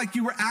it look like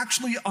you were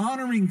actually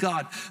honoring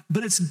God,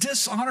 but it's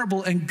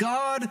dishonorable. And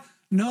God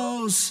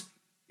knows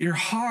your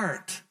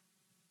heart.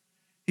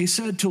 He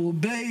said to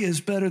obey is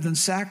better than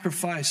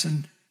sacrifice,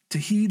 and to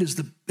heed is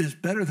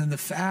better than the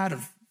fat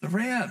of the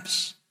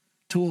rams.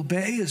 To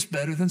obey is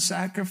better than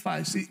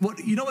sacrifice.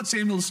 You know what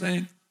Samuel is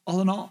saying,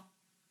 all in all?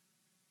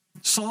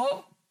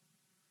 Saul,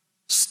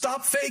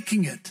 stop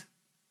faking it.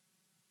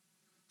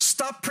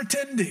 Stop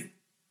pretending.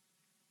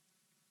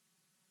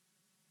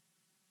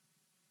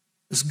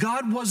 Because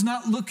God was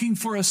not looking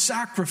for a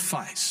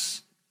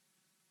sacrifice.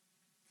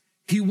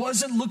 He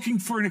wasn't looking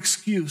for an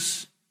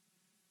excuse.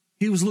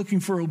 He was looking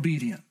for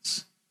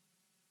obedience.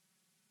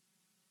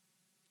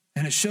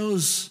 And it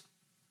shows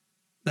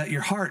that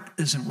your heart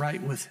isn't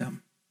right with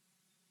him.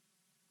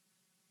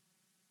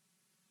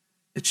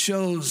 It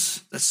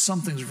shows that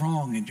something's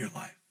wrong in your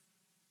life.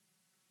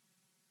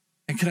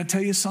 And can I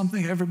tell you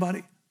something,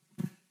 everybody?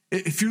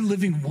 If you're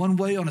living one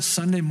way on a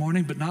Sunday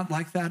morning, but not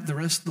like that the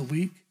rest of the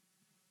week,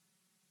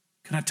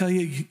 can I tell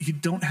you, you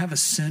don't have a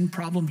sin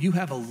problem, you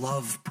have a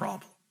love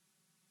problem.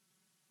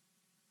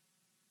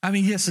 I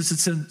mean, yes,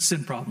 it's a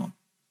sin problem.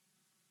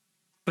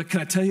 But can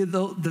I tell you,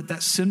 though,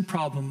 that sin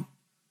problem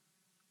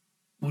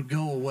would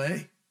go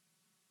away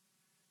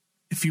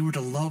if you were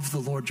to love the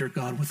Lord your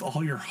God with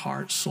all your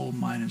heart, soul,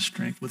 mind, and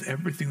strength, with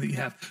everything that you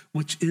have,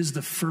 which is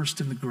the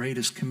first and the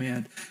greatest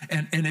command.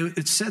 And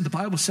it said, the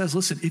Bible says,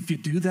 listen, if you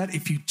do that,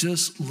 if you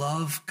just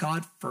love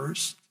God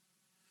first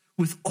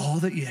with all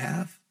that you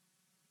have,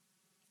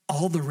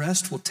 all the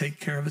rest will take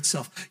care of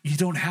itself. You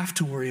don't have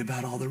to worry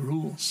about all the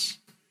rules.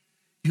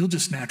 You'll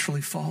just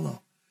naturally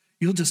follow.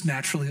 You'll just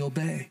naturally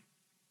obey.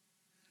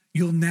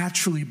 You'll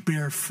naturally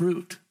bear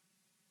fruit.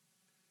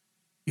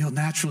 You'll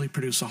naturally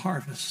produce a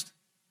harvest.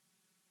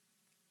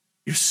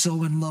 You're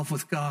so in love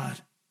with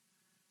God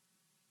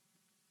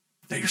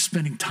that you're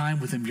spending time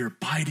with him, you're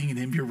abiding in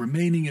him, you're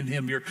remaining in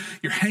him, you're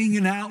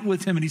hanging out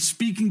with him, and he's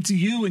speaking to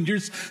you and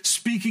you're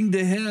speaking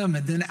to him.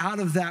 And then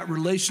out of that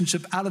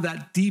relationship, out of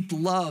that deep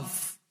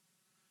love,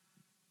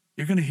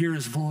 you're going to hear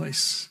his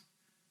voice.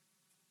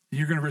 And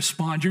you're going to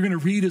respond. You're going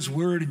to read his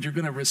word and you're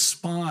going to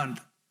respond.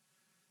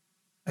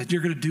 And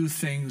you're going to do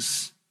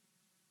things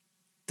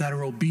that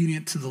are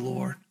obedient to the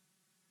Lord.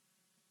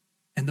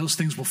 And those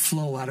things will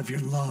flow out of your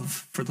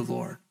love for the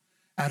Lord,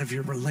 out of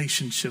your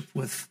relationship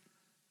with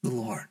the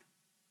Lord.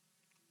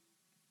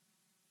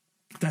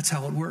 That's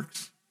how it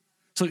works.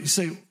 So you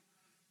say,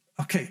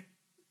 okay,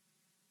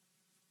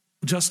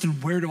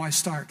 Justin, where do I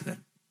start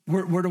then?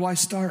 Where do I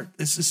start?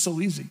 This is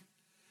so easy.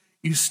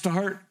 You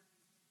start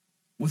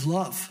with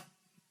love.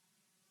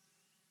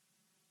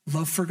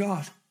 Love for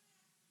God.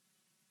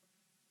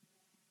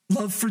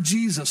 Love for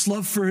Jesus.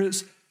 Love for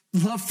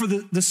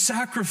the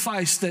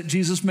sacrifice that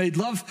Jesus made,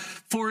 love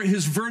for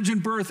his virgin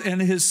birth and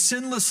his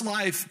sinless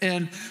life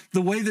and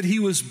the way that he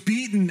was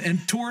beaten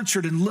and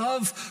tortured, and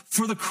love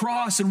for the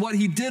cross and what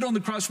he did on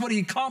the cross, what he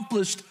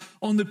accomplished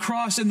on the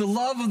cross, and the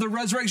love of the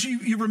resurrection.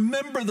 You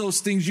remember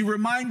those things. You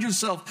remind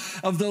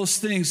yourself of those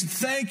things.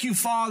 Thank you,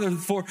 Father,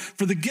 for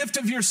the gift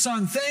of your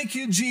Son. Thank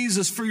you,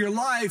 Jesus, for your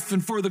life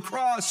and for the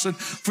cross and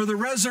for the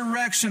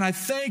resurrection. I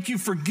thank you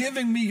for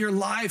giving me your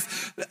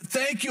life.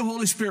 Thank you,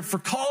 Holy Spirit, for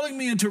calling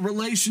me into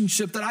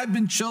relationship that I've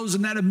been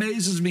chosen. That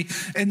amazes me.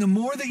 And the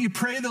more that you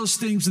pray those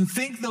things and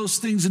think those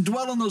things and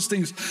dwell on those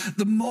things,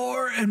 the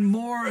more and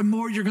more and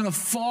more you're going to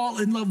fall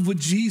in love with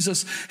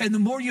Jesus. And the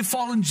more you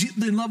fall in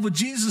love with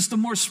Jesus, the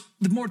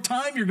more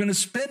time you're going to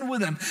spend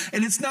with him.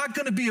 And it's not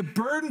going to be a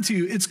burden to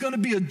you. It's going to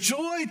be a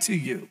joy to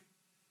you.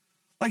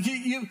 Like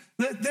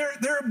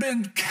there have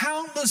been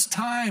countless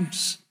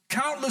times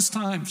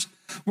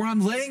where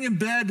I'm laying in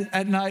bed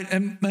at night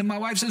and my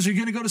wife says, "Are you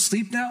going to go to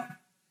sleep now?"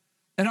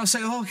 And I'll say,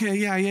 oh, okay,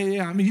 yeah.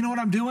 I mean, you know what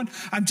I'm doing?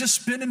 I'm just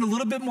spending a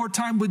little bit more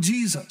time with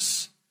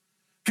Jesus.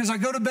 Because I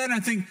go to bed and I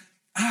think,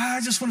 I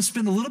just want to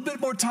spend a little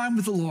bit more time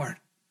with the Lord.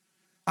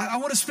 I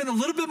want to spend a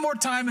little bit more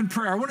time in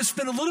prayer. I want to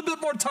spend a little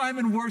bit more time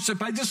in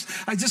worship. I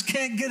just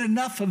can't get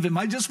enough of him.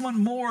 I just want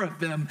more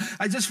of him.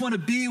 I just want to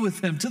be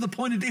with him, to the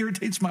point it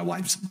irritates my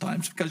wife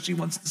sometimes because she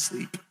wants to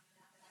sleep.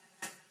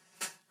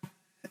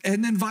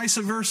 And then vice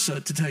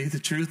versa, to tell you the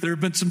truth. There have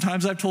been some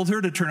times I've told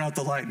her to turn out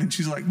the light, and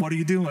she's like, what are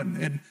you doing?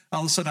 And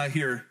all of a sudden I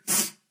hear,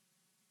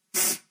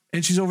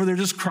 and she's over there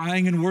just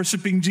crying and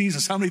worshiping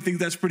Jesus. How many think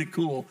that's pretty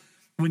cool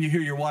when you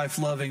hear your wife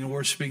loving and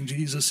worshiping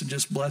Jesus and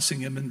just blessing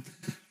him?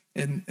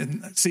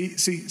 And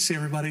see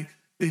everybody,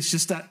 it's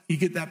just that you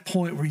get that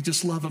point where you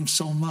just love him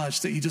so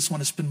much that you just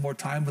want to spend more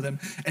time with him.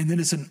 And then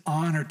it's an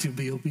honor to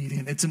be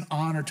obedient. It's an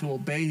honor to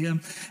obey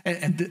him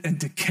and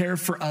to care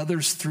for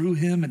others through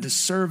him and to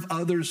serve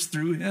others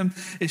through him.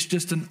 It's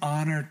just an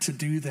honor to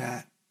do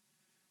that.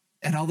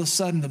 And all of a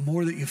sudden, the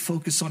more that you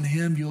focus on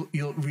him,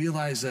 you'll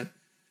realize that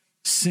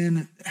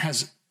sin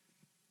has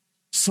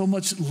so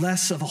much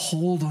less of a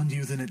hold on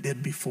you than it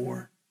did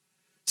before.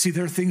 See,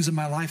 there are things in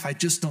my life I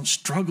just don't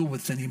struggle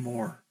with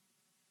anymore.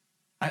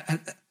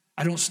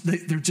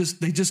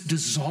 They just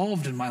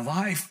dissolved in my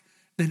life.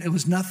 Then it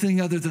was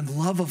nothing other than the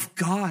love of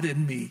God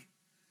in me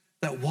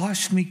that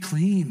washed me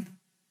clean.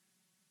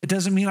 It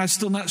doesn't mean I'm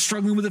still not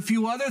struggling with a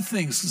few other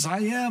things, because I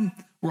am.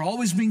 We're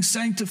always being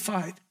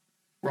sanctified.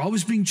 We're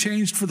always being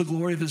changed for the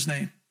glory of his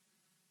name.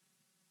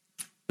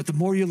 But the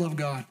more you love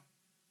God,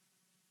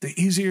 the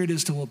easier it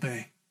is to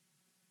obey.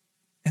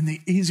 And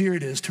the easier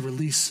it is to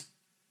release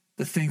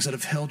the things that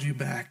have held you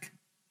back,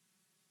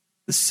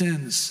 the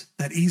sins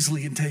that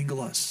easily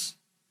entangle us.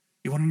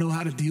 You want to know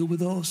how to deal with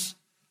those?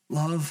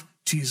 Love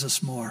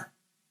Jesus more.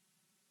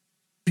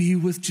 Be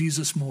with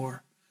Jesus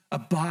more.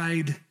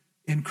 Abide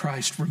in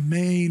Christ.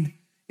 Remain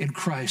in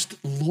Christ.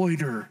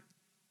 Loiter.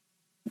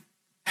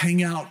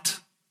 Hang out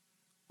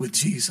with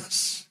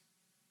Jesus.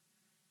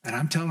 And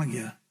I'm telling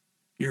you,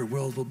 your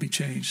world will be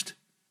changed.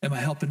 Am I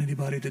helping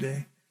anybody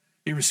today?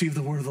 You receive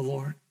the word of the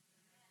Lord?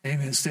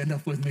 Amen. Stand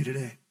up with me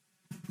today.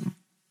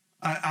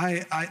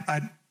 I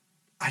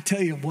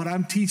tell you, what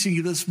I'm teaching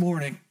you this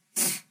morning,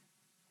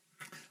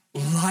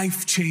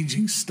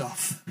 life-changing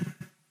stuff.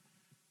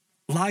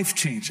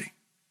 Life-changing.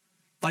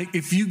 Like,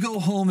 if you go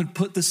home and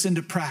put this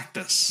into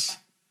practice,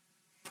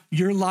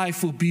 your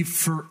life will be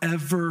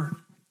forever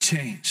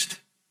changed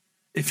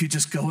if you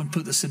just go and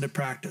put this into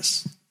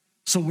practice.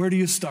 So where do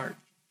you start?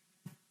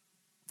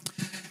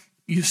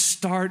 You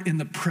start in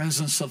the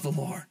presence of the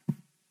Lord.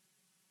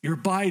 You're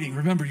abiding.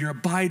 Remember, you're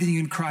abiding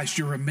in Christ.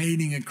 You're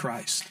remaining in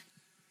Christ.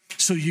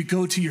 So you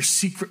go to your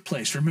secret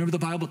place. Remember, the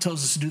Bible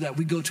tells us to do that.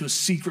 We go to a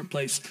secret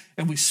place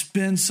and we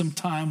spend some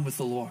time with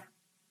the Lord.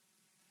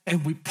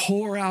 And we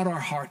pour out our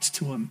hearts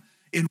to him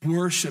in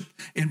worship,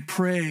 in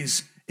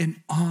praise,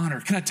 in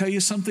honor. Can I tell you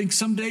something?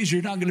 Some days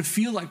you're not going to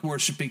feel like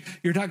worshiping.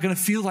 You're not going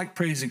to feel like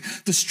praising.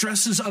 The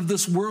stresses of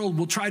this world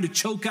will try to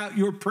choke out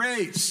your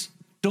praise.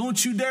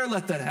 Don't you dare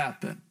let that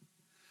happen.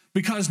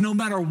 Because no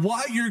matter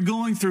what you're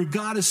going through,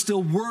 God is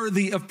still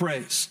worthy of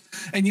praise.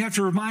 And you have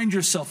to remind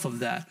yourself of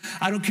that.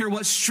 I don't care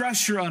what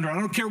stress you're under. I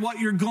don't care what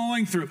you're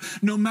going through.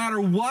 No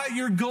matter what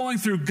you're going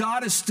through,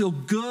 God is still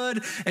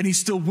good and he's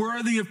still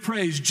worthy of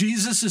praise.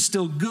 Jesus is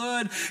still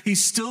good.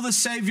 He's still the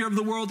Savior of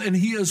the world and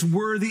he is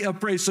worthy of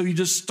praise. So you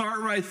just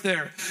start right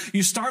there.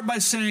 You start by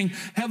saying,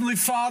 Heavenly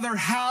Father,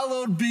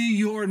 hallowed be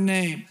your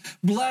name.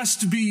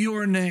 Blessed be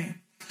your name.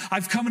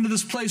 I've come into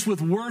this place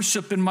with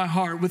worship in my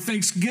heart, with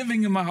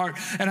thanksgiving in my heart,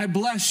 and I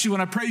bless you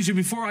and I praise you.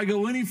 Before I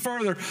go any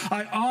further,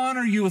 I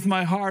honor you with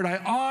my heart. I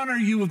honor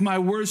you with my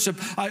worship.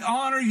 I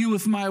honor you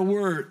with my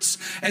words.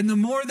 And the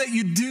more that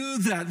you do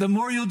that, the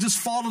more you'll just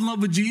fall in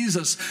love with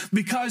Jesus,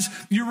 because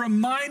you're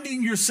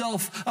reminding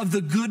yourself of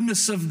the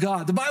goodness of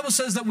God. The Bible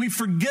says that we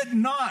forget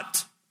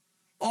not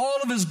all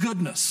of his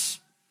goodness,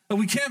 and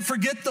we can't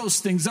forget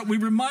those things, that we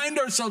remind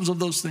ourselves of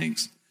those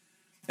things.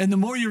 And the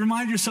more you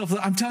remind yourself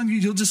that, I'm telling you,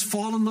 you'll just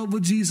fall in love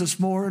with Jesus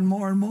more and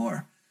more and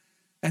more.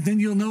 And then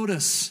you'll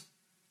notice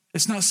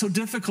it's not so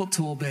difficult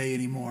to obey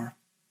anymore.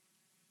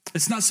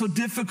 It's not so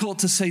difficult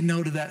to say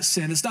no to that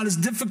sin. It's not as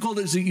difficult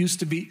as it used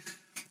to be,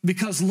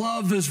 because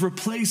love is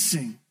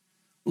replacing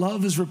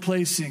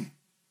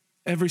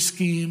every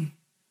scheme,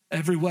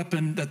 every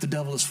weapon that the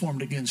devil has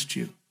formed against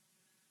you.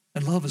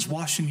 And love is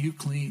washing you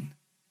clean.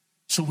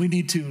 So we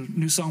need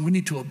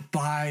to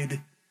abide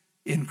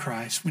in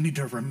Christ. We need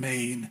to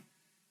remain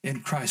in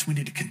Christ. We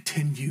need to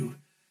continue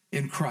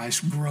in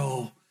Christ,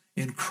 grow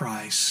in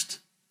Christ,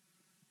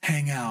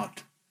 hang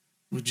out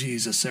with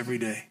Jesus every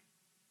day.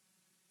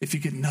 If you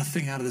get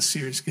nothing out of the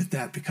series, get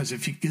that, because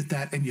if you get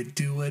that and you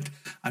do it,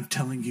 I'm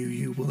telling you,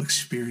 you will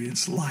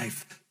experience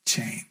life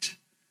change.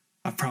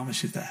 I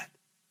promise you that.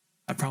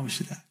 I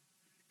promise you that.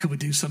 Can we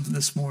do something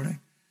this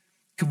morning?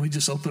 Can we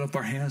just open up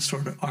our hands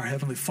toward our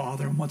Heavenly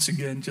Father and once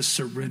again just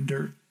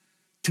surrender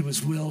to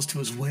his wills, to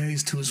his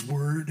ways, to his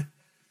word?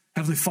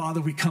 Heavenly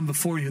Father, we come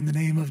before you in the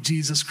name of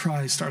Jesus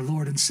Christ, our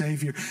Lord and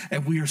Savior,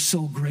 and we are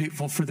so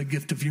grateful for the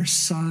gift of your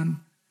Son.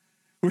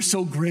 We're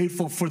so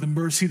grateful for the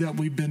mercy that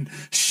we've been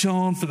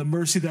shown, for the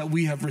mercy that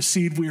we have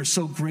received. We are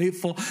so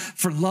grateful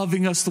for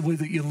loving us the way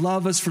that you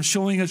love us, for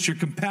showing us your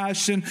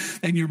compassion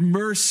and your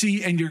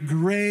mercy and your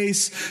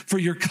grace, for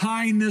your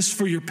kindness,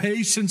 for your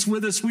patience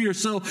with us. We are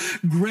so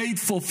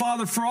grateful,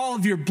 Father, for all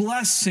of your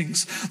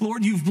blessings.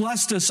 Lord, you've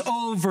blessed us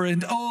over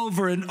and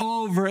over and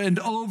over and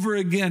over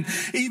again.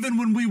 Even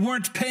when we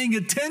weren't paying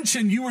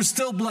attention, you were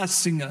still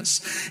blessing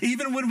us.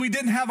 Even when we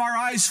didn't have our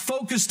eyes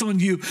focused on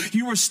you,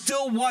 you were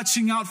still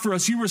watching out for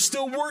us. You were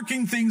still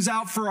working things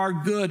out for our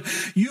good.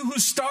 You who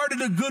started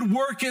a good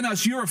work in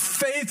us, you are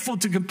faithful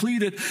to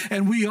complete it.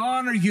 And we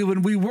honor you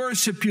and we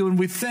worship you and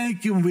we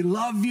thank you and we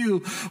love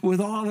you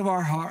with all of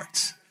our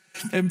hearts.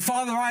 And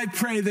Father, I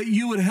pray that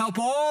you would help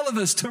all of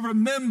us to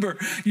remember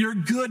your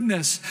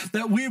goodness,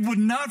 that we would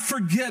not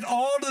forget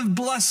all the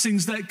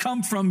blessings that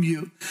come from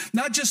you,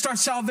 not just our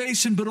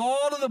salvation, but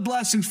all of the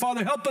blessings.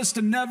 Father, help us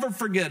to never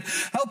forget.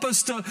 Help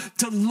us to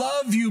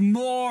love you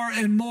more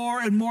and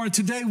more and more. And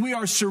today we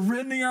are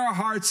surrendering our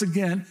hearts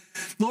again.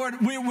 Lord,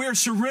 we're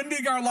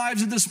surrendering our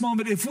lives at this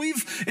moment. If we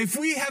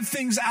have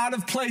things out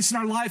of place in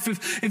our life,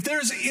 if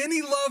there's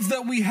any love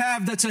that we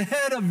have that's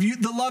ahead of you,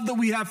 the love that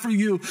we have for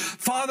you,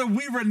 Father,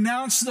 we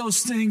renounce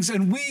those things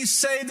and we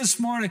say this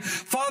morning,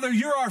 Father,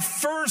 you're our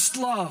first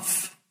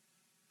love.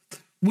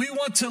 We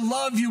want to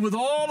love you with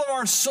all of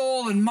our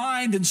soul and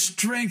mind and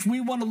strength.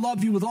 We want to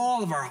love you with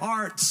all of our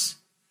hearts.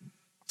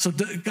 So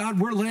God,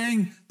 we're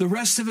laying the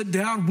rest of it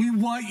down. We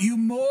want you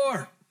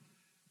more.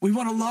 We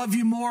want to love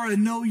you more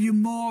and know you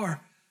more.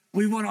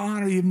 We want to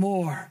honor you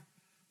more.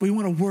 We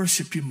want to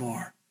worship you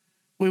more.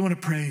 We want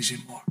to praise you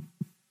more.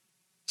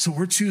 So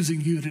we're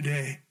choosing you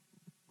today.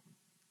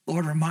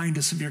 Lord, remind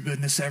us of your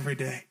goodness every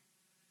day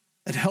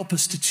and help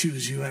us to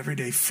choose you every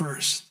day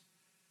first.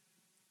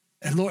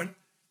 And Lord,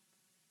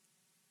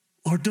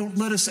 don't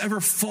let us ever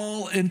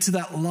fall into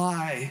that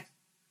lie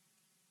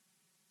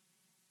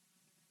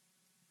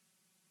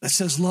that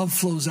says love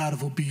flows out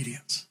of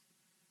obedience.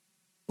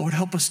 Lord,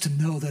 help us to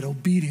know that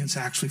obedience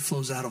actually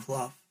flows out of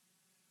love.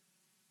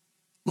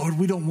 Lord,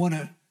 we don't want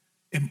to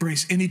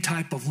embrace any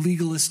type of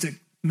legalistic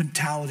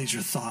mentalities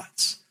or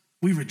thoughts.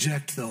 We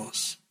reject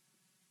those.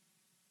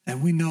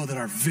 And we know that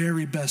our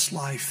very best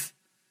life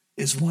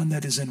is one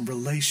that is in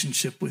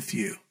relationship with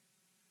you.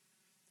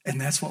 And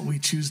that's what we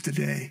choose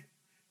today.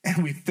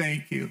 And we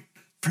thank you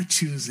for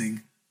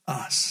choosing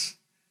us.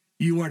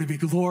 You are to be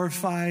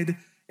glorified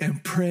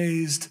and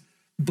praised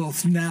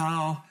both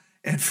now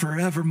and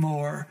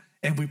forevermore.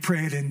 And we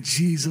pray it in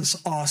Jesus'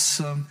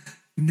 awesome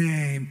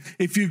name.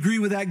 If you agree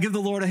with that, give the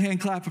Lord a hand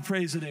clap of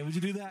praise today. Would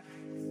you do that?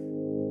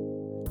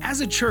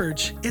 As a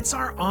church, it's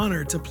our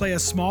honor to play a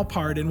small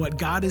part in what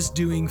God is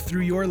doing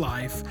through your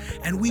life,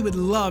 and we would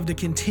love to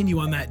continue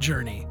on that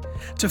journey.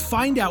 To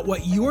find out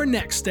what your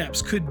next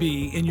steps could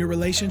be in your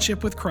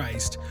relationship with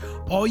Christ,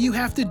 all you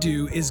have to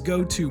do is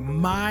go to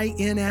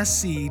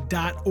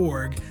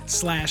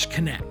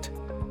mynsc.org/connect.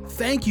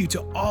 Thank you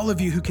to all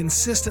of you who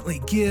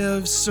consistently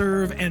give,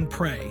 serve, and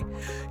pray.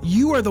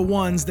 You are the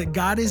ones that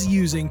God is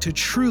using to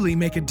truly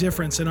make a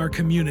difference in our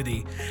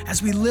community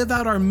as we live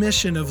out our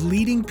mission of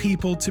leading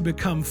people to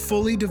become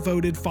fully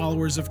devoted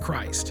followers of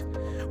Christ.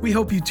 We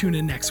hope you tune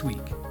in next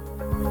week.